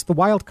consumers, it's the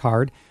wild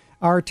card,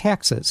 are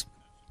taxes.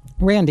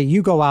 Randy,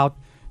 you go out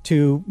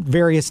to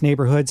various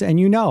neighborhoods, and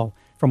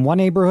from one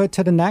neighborhood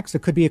to the next,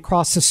 it could be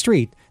across the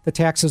street. The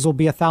taxes will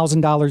be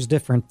 $1,000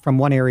 different from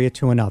one area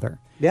to another.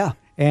 Yeah.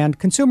 And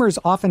consumers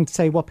often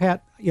say, well,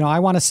 Pat, I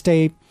want to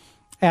stay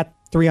at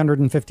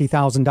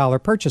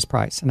 $350,000 purchase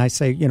price. And I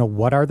say,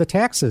 what are the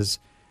taxes?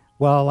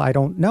 Well, I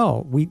don't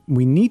know. We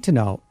need to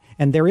know.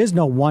 And there is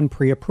no one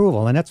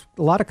pre-approval. And that's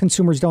a lot of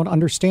consumers don't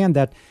understand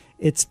that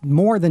it's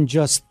more than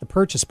just the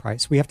purchase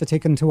price. We have to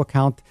take into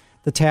account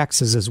the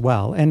taxes as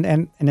well.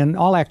 And in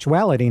all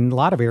actuality, in a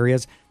lot of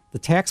areas, the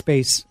tax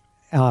base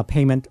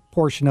payment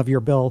portion of your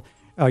bill,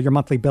 your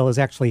monthly bill, is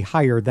actually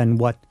higher than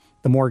what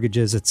the mortgage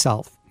is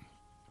itself.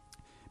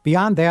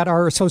 Beyond that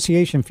are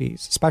association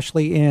fees,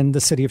 especially in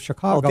the city of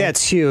Chicago. Oh,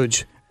 that's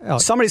huge.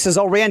 Somebody says,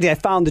 oh, Randy, I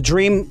found the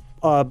dream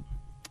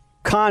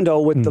condo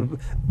with the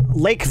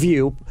lake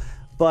view,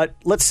 but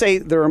let's say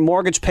their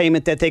mortgage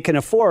payment that they can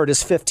afford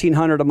is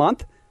 $1,500 a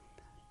month.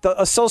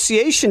 The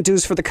association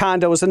dues for the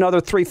condo is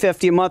another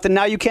 $350 a month, and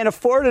now you can't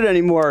afford it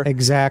anymore.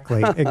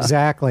 Exactly.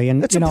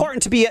 And it's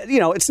important to be,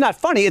 it's not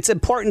funny. It's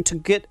important to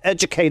get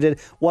educated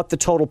what the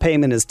total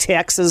payment is,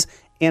 taxes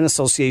and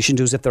association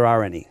dues, if there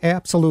are any.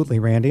 Absolutely,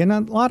 Randy. And a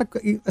lot of,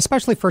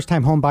 especially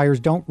first-time home buyers,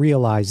 don't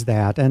realize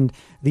that. And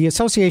the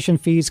association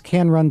fees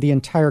can run the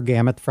entire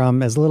gamut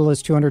from as little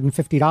as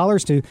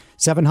 $250 to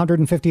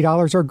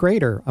 $750 or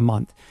greater a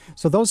month.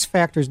 So those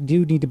factors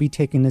do need to be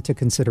taken into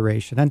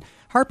consideration. And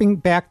harping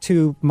back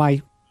to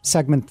my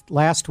segment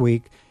last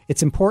week,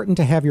 it's important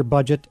to have your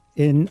budget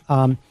in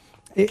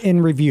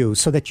review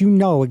so that you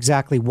know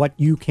exactly what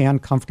you can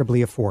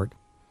comfortably afford.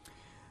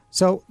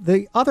 So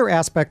the other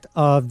aspect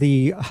of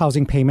the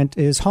housing payment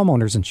is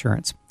homeowners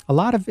insurance. A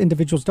lot of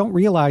individuals don't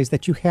realize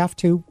that you have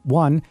to,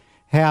 one,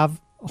 have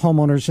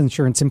homeowners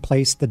insurance in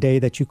place the day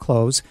that you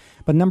close.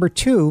 But number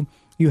two,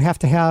 you have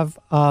to have,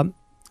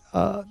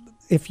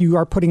 if you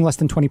are putting less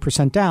than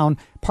 20% down,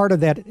 part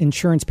of that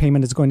insurance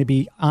payment is going to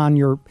be on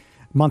your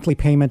monthly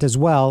payment as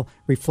well,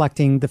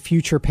 reflecting the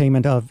future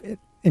payment of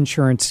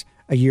insurance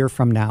a year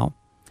from now.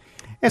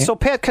 And so,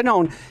 Pat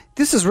Cannone,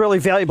 this is really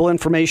valuable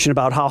information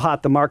about how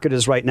hot the market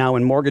is right now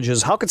in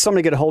mortgages. How could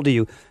somebody get a hold of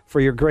you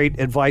for your great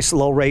advice,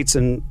 low rates,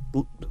 and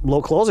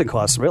low closing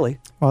costs, really?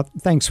 Well,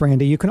 thanks,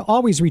 Randy. You can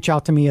always reach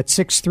out to me at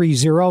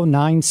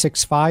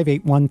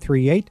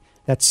 630-965-8138.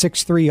 That's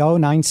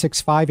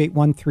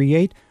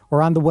 630-965-8138.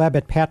 Or on the web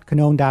at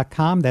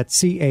patcannone.com.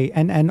 That's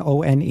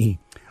CANNONE.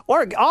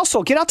 Or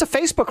also, get out to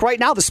Facebook right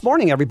now this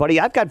morning, everybody.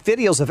 I've got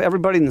videos of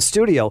everybody in the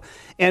studio.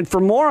 And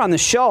for more on the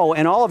show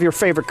and all of your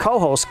favorite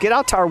co-hosts, get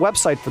out to our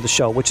website for the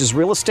show, which is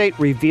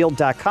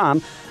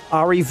realestaterevealed.com,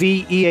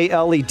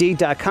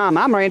 REVEALED.com.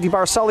 I'm Randy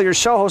Barcella, your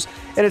show host,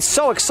 and it's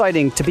so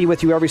exciting to be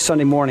with you every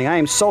Sunday morning. I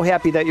am so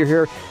happy that you're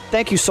here.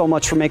 Thank you so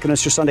much for making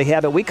us your Sunday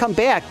habit. We come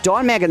back,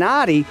 Dawn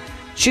Maganotti.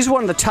 She's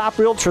one of the top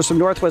realtors from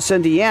Northwest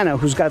Indiana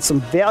who's got some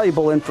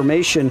valuable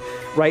information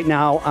right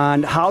now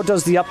on how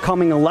does the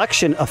upcoming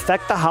election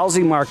affect the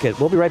housing market.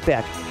 We'll be right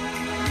back.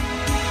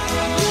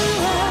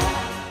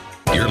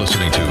 You're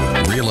listening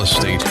to Real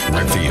Estate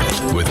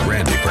Revealed with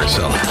Randy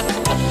Barcella.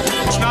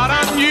 It's not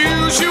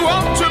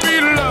unusual to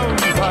be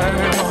loved by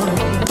anyone.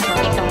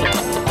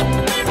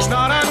 It's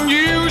not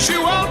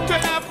unusual to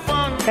have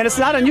fun. And it's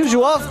not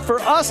unusual for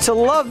us to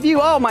love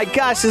you. Oh, my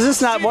gosh. Is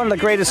this not one of the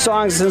greatest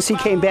songs since he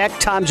came back?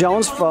 Tom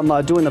Jones from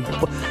doing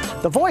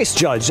the Voice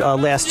Judge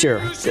last year.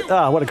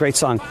 What a great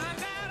song.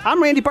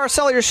 I'm Randy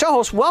Barcella, your show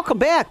host. Welcome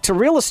back to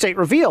Real Estate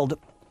Revealed.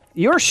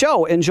 Your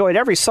show enjoyed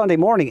every Sunday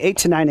morning, 8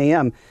 to 9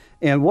 a.m.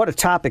 And what a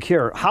topic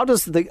here. How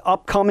does the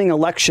upcoming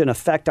election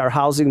affect our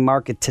housing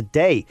market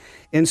today?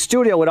 In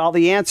studio with all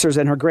the answers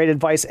and her great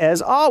advice,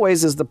 as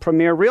always, is the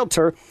premier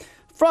realtor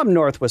from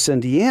Northwest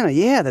Indiana.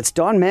 Yeah, that's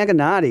Dawn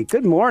Maganotti.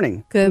 Good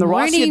morning. Good the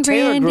Rossi morning, and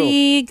Taylor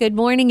Randy. Group. Good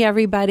morning,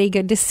 everybody.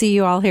 Good to see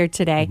you all here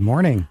today. Good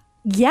morning.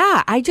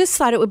 Yeah, I just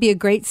thought it would be a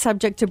great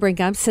subject to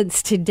bring up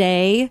since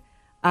today,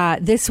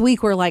 this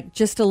week, we're like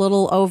just a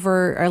little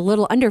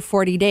under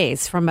 40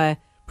 days from a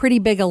pretty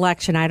big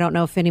election. I don't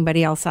know if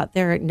anybody else out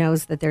there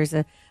knows that there's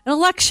an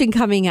election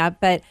coming up,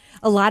 but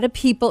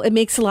it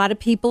makes a lot of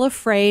people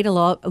afraid, a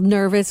lot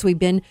nervous. We've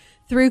been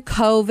through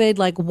COVID,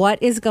 like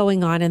what is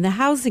going on in the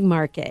housing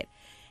market?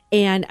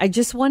 And I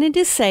just wanted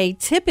to say,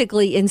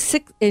 typically in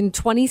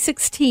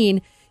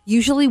 2016,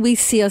 usually we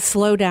see a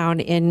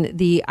slowdown in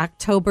the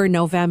October,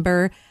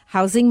 November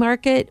housing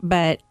market,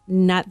 but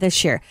not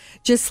this year.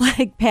 Just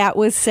like Pat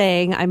was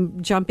saying, I'm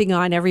jumping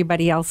on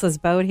everybody else's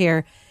boat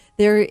here.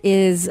 There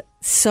is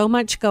so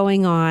much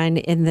going on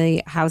in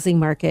the housing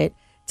market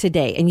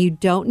today, and you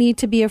don't need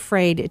to be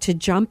afraid to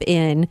jump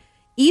in,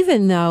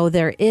 even though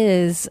there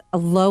is a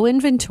low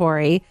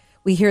inventory.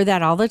 We hear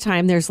that all the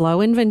time. There's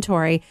low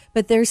inventory,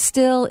 but there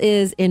still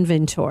is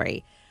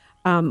inventory.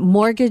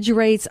 Mortgage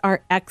rates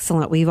are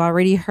excellent. We've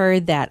already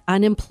heard that.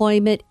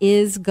 Unemployment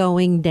is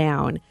going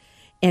down,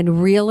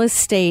 and real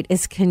estate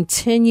is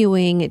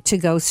continuing to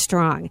go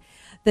strong.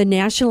 The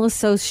National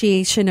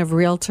Association of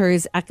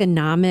Realtors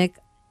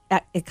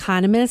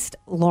economist,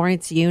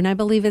 Lawrence Yun, I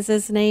believe is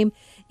his name,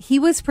 he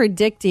was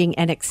predicting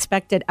and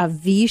expected a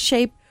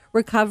V-shaped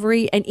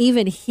recovery, and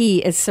even he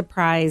is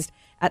surprised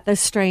at the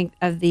strength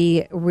of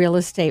the real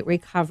estate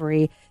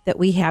recovery that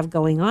we have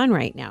going on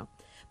right now.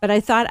 But I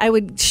thought I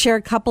would share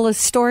a couple of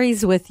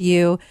stories with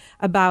you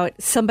about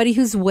somebody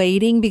who's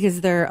waiting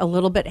because they're a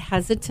little bit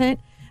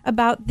hesitant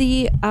about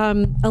the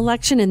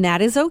election, and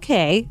that is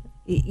okay.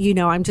 You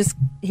know, I'm just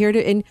here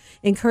to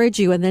encourage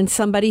you. And then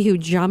somebody who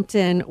jumped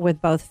in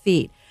with both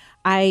feet.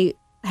 I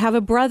have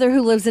a brother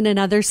who lives in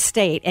another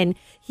state, and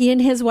he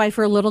and his wife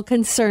are a little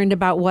concerned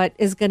about what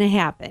is going to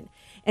happen.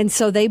 And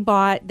so they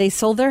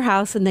sold their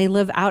house, and they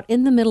live out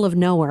in the middle of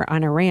nowhere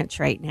on a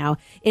ranch right now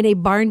in a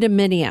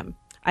barn-dominium.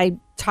 I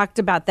talked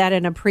about that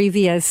in a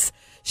previous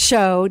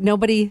show.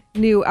 Nobody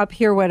knew up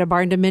here what a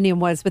barn-dominium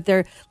was, but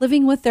they're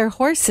living with their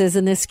horses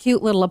in this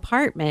cute little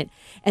apartment,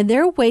 and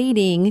they're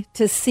waiting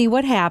to see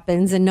what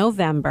happens in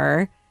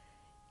November.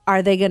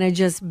 Are they going to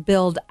just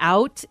build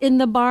out in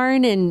the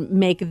barn and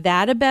make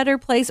that a better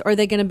place, or are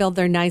they going to build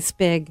their nice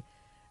big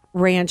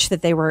ranch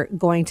that they were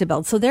going to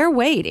build? So they're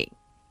waiting.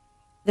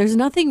 There's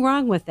nothing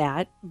wrong with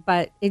that,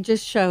 but it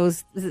just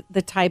shows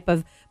the type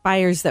of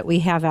buyers that we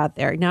have out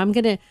there. Now I'm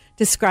going to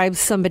describe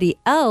somebody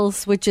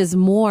else, which is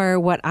more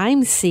what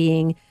I'm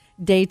seeing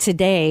day to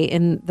day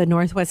in the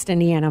Northwest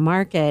Indiana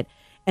market.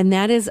 And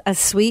that is a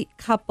sweet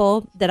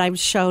couple that I've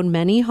shown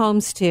many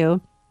homes to,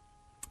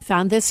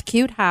 found this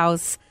cute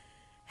house,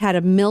 had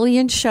 1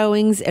 million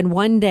showings, and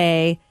one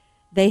day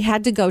they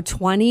had to go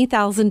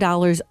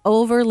 $20,000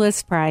 over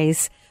list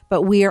price,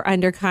 but we are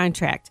under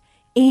contract.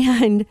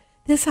 And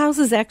this house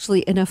is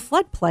actually in a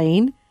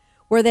floodplain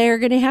where they are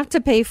going to have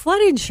to pay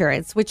flood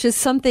insurance, which is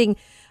something,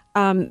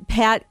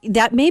 Pat,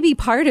 that may be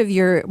part of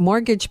your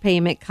mortgage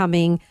payment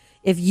coming.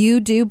 If you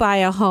do buy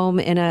a home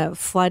in a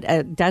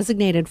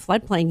designated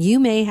floodplain, you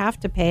may have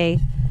to pay.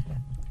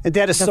 And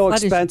that is so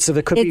expensive.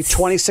 It could be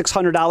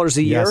 $2,600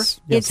 a year.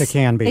 Yes, it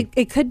can be.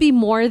 It could be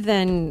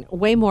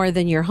way more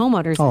than your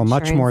homeowner's insurance. Oh,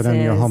 much more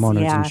than your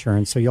homeowner's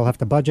insurance. So you'll have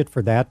to budget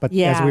for that. But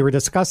as we were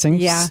discussing,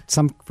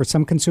 for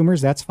some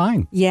consumers, that's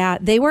fine. Yeah,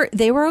 they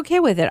were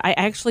okay with it. I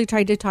actually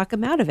tried to talk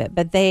them out of it,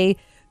 but they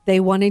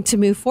wanted to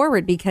move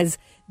forward because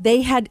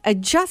they had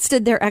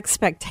adjusted their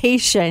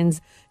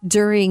expectations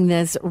during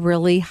this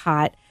really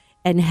hot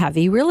and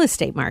heavy real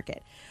estate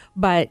market.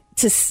 But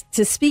to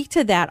speak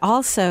to that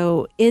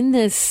also in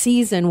this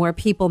season where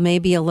people may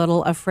be a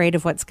little afraid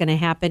of what's going to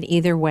happen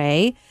either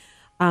way,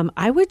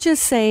 I would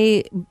just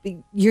say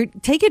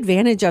take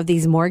advantage of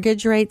these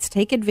mortgage rates,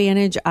 take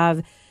advantage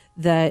of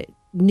the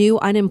new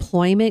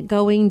unemployment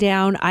going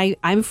down.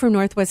 I'm from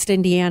Northwest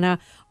Indiana.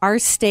 Our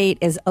state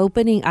is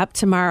opening up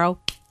tomorrow.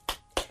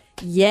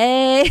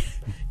 Yay!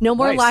 No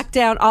more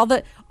lockdown.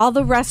 All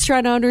the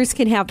restaurant owners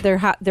can have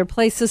their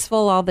places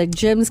full. All the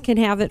gyms can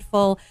have it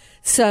full.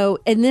 So,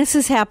 and this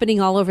is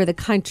happening all over the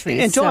country.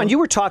 And Dawn, you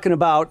were talking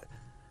about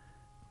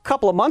a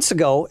couple of months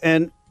ago,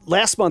 and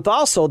last month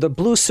also, the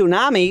blue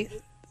tsunami.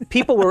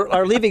 People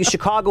are leaving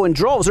Chicago in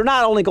droves. They're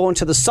not only going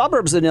to the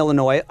suburbs in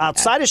Illinois,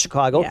 outside of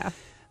Chicago,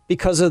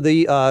 because of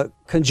the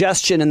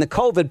congestion and the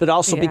COVID, but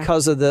also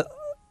because of the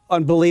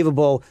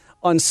unbelievable,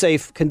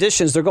 unsafe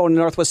conditions. They're going to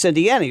Northwest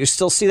Indiana. You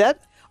still see that?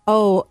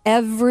 Oh,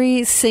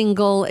 every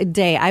single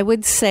day. I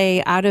would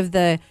say out of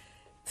the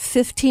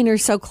 15 or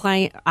so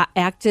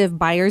active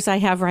buyers I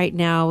have right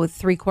now,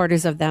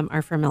 3/4 of them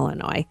are from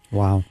Illinois.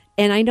 Wow.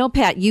 And I know,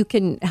 Pat, you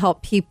can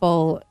help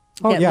people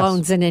get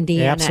loans in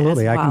Indiana. Yeah,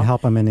 absolutely. As well. I can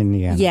help them in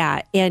Indiana.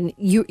 Yeah. And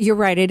you're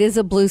right. It is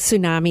a blue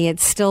tsunami.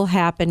 It's still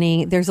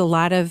happening. There's a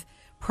lot of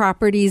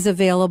properties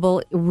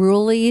available.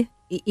 Ruley,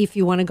 if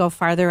you want to go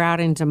farther out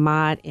into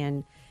Mott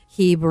and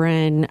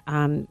Hebron,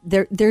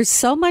 there's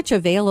so much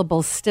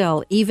available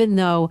still, even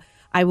though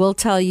I will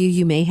tell you,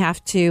 you may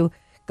have to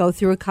go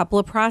through a couple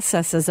of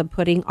processes of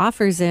putting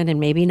offers in and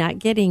maybe not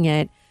getting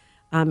it.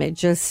 It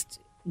just,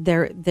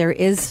 there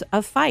is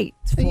a fight.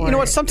 For you know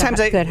what? Sometimes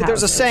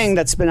there's a saying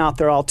that's been out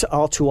there all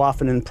too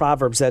often in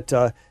Proverbs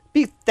that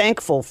be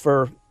thankful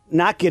for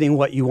not getting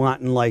what you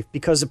want in life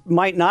because it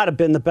might not have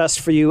been the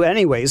best for you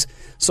anyways.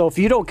 So if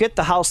you don't get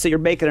the house that you're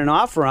making an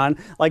offer on,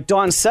 like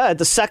Dawn said,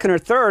 the second or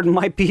third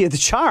might be the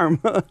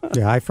charm.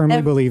 Yeah, I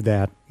firmly believe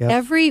that.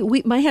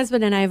 Yep. My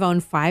husband and I have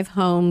owned 5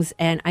 homes,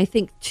 and I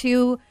think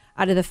 2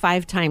 out of the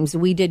 5 times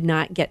we did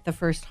not get the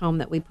first home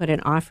that we put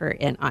an offer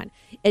in on.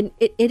 And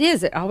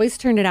it always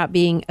turned out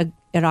being a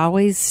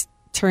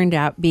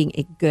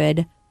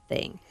good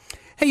thing.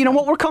 Hey, you know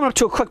what? We're coming up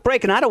to a quick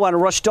break, and I don't want to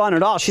rush Dawn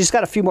at all. She's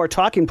got a few more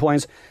talking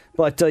points.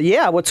 But,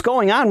 yeah, what's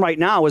going on right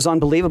now is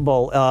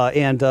unbelievable.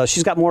 And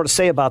she's got more to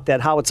say about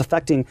that, how it's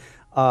affecting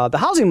the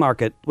housing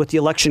market with the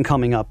election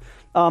coming up.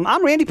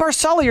 I'm Randy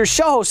Barcella, your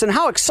show host, and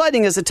how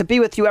exciting is it to be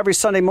with you every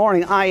Sunday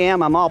morning? I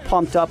am. I'm all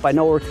pumped up. I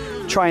know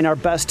we're trying our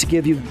best to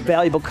give you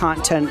valuable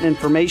content and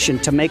information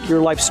to make your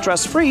life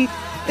stress-free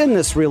in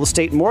this real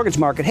estate and mortgage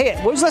market. Hey,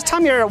 when was the last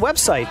time you were at our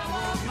website?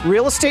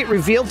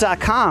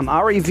 realestaterevealed.com,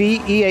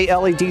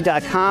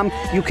 REVEALED.com.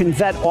 You can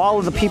vet all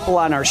of the people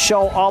on our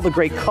show, all the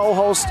great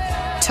co-hosts,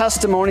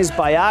 testimonies,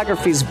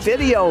 biographies,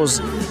 videos,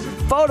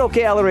 photo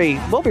gallery.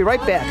 We'll be right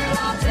back.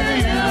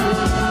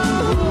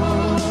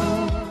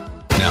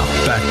 Now,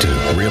 back to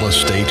Real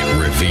Estate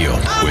Revealed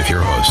with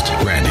your host,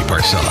 Randy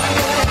Barcella.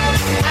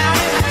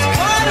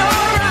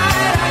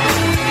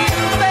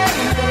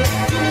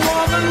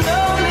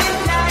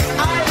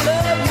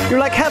 You're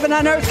like heaven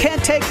on earth,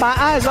 can't take my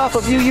eyes off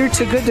of you. You're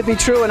too good to be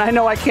true. And I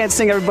know I can't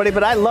sing, everybody,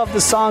 but I love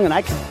the song and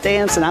I can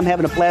dance, and I'm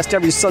having a blast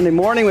every Sunday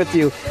morning with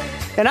you.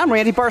 And I'm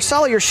Randy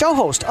Barcella, your show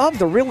host of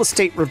the Real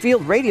Estate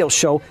Revealed radio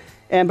show.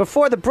 And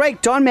before the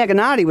break, Dawn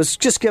Maganotti was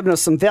just giving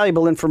us some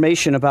valuable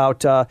information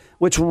about,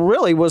 which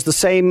really was the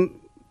same,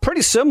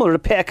 pretty similar to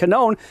Pat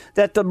Cannone,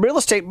 that the real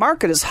estate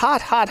market is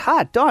hot, hot,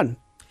 hot. Dawn.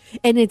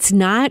 And it's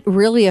not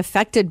really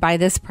affected by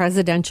this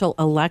presidential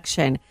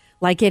election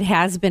like it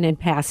has been in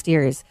past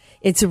years.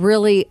 It's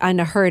really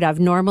unheard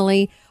of.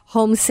 Normally,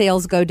 home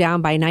sales go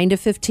down by 9 to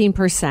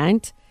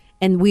 15%,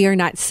 and we are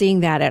not seeing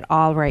that at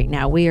all right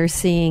now. We are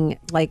seeing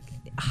like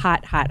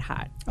hot, hot,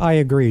 hot. I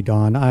agree,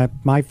 Dawn.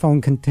 My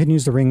phone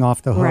continues to ring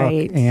off the hook,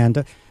 Right.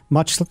 and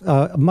much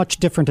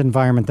different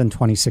environment than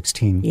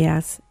 2016.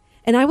 Yes.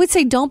 And I would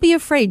say don't be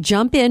afraid.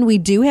 Jump in. We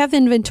do have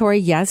inventory.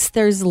 Yes,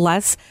 there's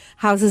less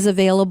houses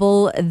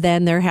available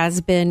than there has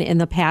been in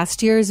the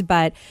past years,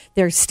 but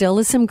there still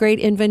is some great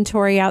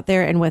inventory out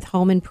there. And with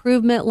home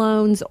improvement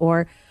loans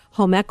or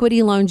home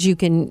equity loans, you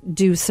can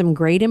do some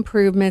great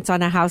improvements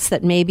on a house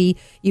that maybe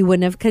you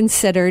wouldn't have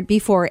considered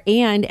before.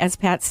 And as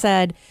Pat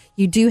said,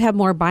 you do have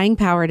more buying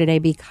power today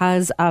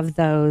because of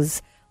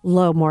those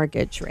low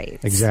mortgage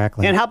rates.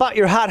 Exactly. And how about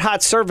your hot,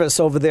 hot service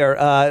over there?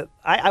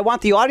 I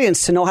want the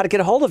audience to know how to get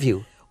a hold of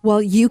you.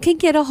 Well, you can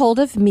get a hold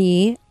of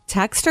me,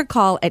 text or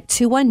call at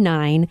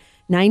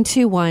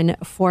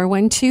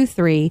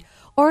 219-921-4123,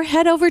 or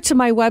head over to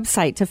my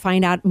website to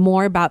find out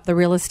more about the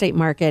real estate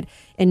market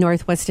in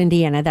Northwest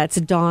Indiana. That's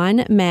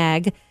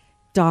DawnMag,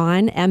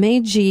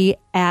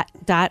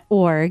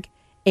 DawnMag.org,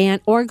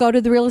 or go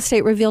to the Real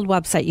Estate Revealed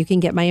website. You can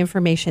get my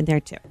information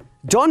there too.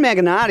 Dawn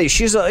Maganotti,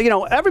 she's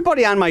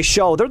everybody on my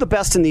show, they're the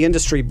best in the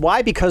industry.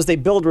 Why? Because they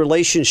build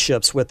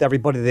relationships with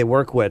everybody they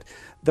work with.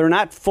 They're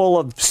not full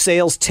of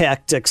sales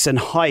tactics and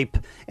hype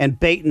and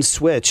bait and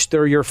switch.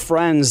 They're your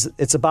friends.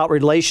 It's about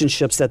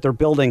relationships that they're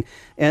building.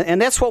 And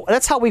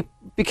that's how we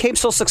became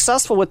so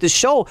successful with this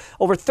show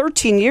over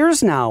 13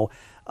 years now.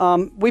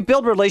 We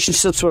build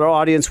relationships with our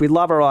audience. We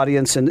love our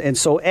audience.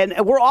 And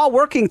we're all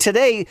working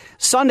today,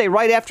 Sunday,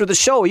 right after the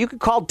show. You could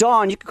call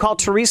Dawn. You could call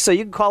Teresa.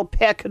 You could call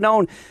Pat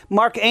Cannone,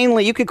 Mark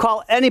Ainley. You could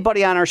call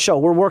anybody on our show.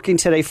 We're working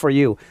today for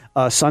you,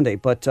 Sunday.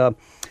 But,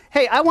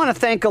 hey, I want to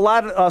thank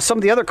some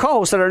of the other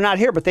co-hosts that are not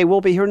here, but they will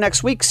be here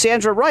next week.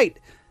 Sandra Wright,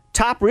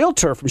 top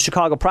realtor from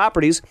Chicago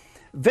Properties.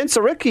 Vince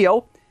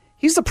Aricchio,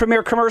 he's the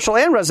premier commercial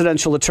and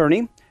residential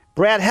attorney.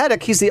 Brad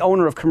Heddick, he's the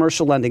owner of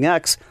Commercial Lending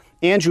X.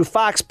 Andrew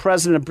Fox,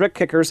 president of Brick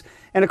Kickers.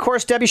 And, of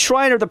course, Debbie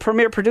Schreiner, the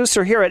premier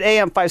producer here at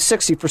AM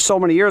 560 for so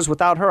many years.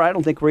 Without her, I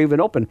don't think we're even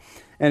open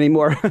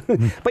anymore.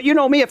 But you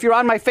know me, if you're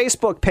on my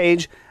Facebook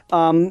page,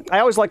 I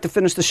always like to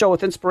finish the show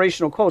with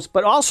inspirational quotes.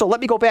 But also,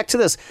 let me go back to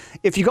this.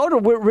 If you go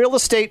to Real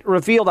Estate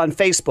Revealed on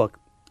Facebook,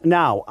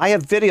 now, I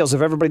have videos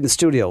of everybody in the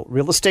studio,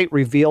 Real Estate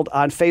Revealed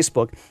on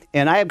Facebook,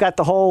 and I have got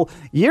the whole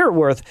year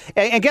worth.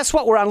 And guess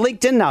what? We're on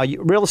LinkedIn now.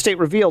 Real Estate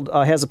Revealed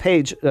has a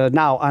page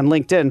now on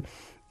LinkedIn.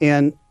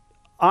 And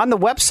on the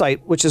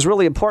website, which is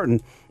really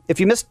important, if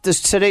you missed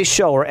today's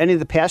show or any of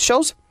the past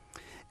shows,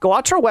 go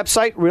out to our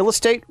website,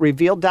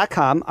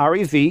 realestaterevealed.com,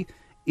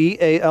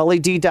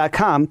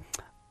 REVEALED.com.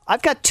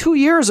 I've got 2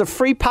 years of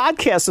free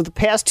podcasts of the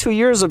past 2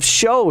 years of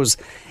shows.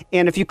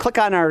 And if you click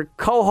on our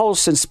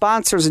co-hosts and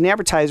sponsors and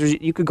advertisers,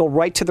 you could go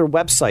right to their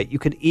website. You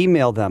could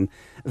email them,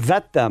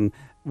 vet them,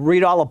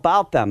 read all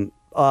about them.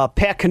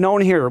 Pat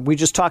Cannone here, we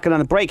just talking on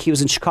the break. He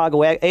was in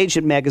Chicago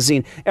Agent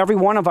Magazine. Every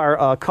one of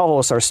our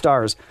co-hosts are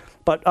stars.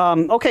 But,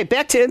 okay,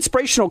 back to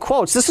inspirational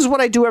quotes. This is what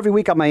I do every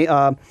week on my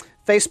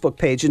Facebook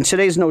page, and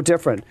today's no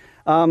different.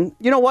 You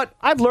know what?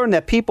 I've learned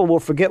that people will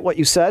forget what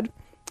you said.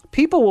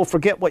 People will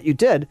forget what you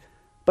did.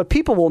 But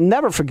people will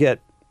never forget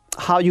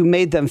how you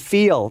made them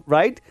feel,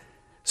 right?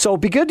 So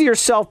be good to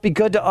yourself, be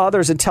good to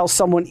others, and tell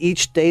someone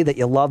each day that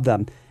you love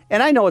them.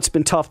 And I know it's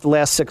been tough the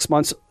last 6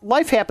 months.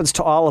 Life happens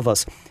to all of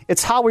us.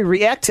 It's how we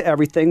react to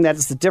everything that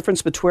is the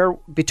difference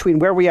between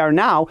where we are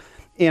now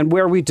and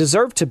where we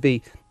deserve to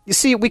be. You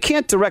see, we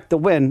can't direct the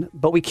wind,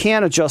 but we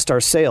can adjust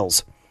our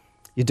sails.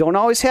 You don't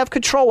always have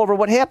control over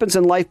what happens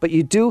in life, but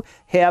you do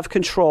have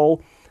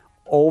control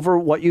over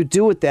what you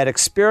do with that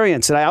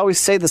experience. And I always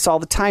say this all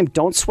the time,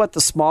 don't sweat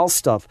the small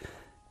stuff.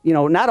 You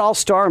know, not all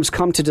storms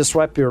come to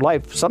disrupt your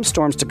life. Some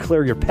storms to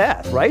clear your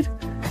path, right?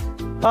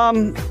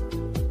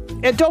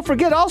 And don't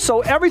forget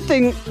also,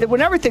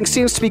 when everything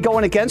seems to be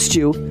going against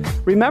you,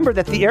 remember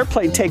that the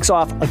airplane takes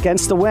off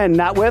against the wind,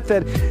 not with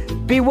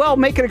it. Be well,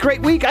 make it a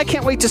great week. I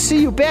can't wait to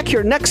see you back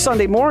here next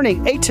Sunday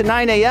morning, 8 to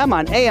 9 a.m.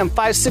 on AM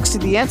 560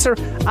 The Answer.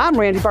 I'm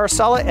Randy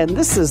Barcella, and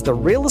this is the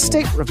Real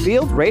Estate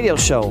Revealed Radio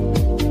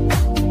Show.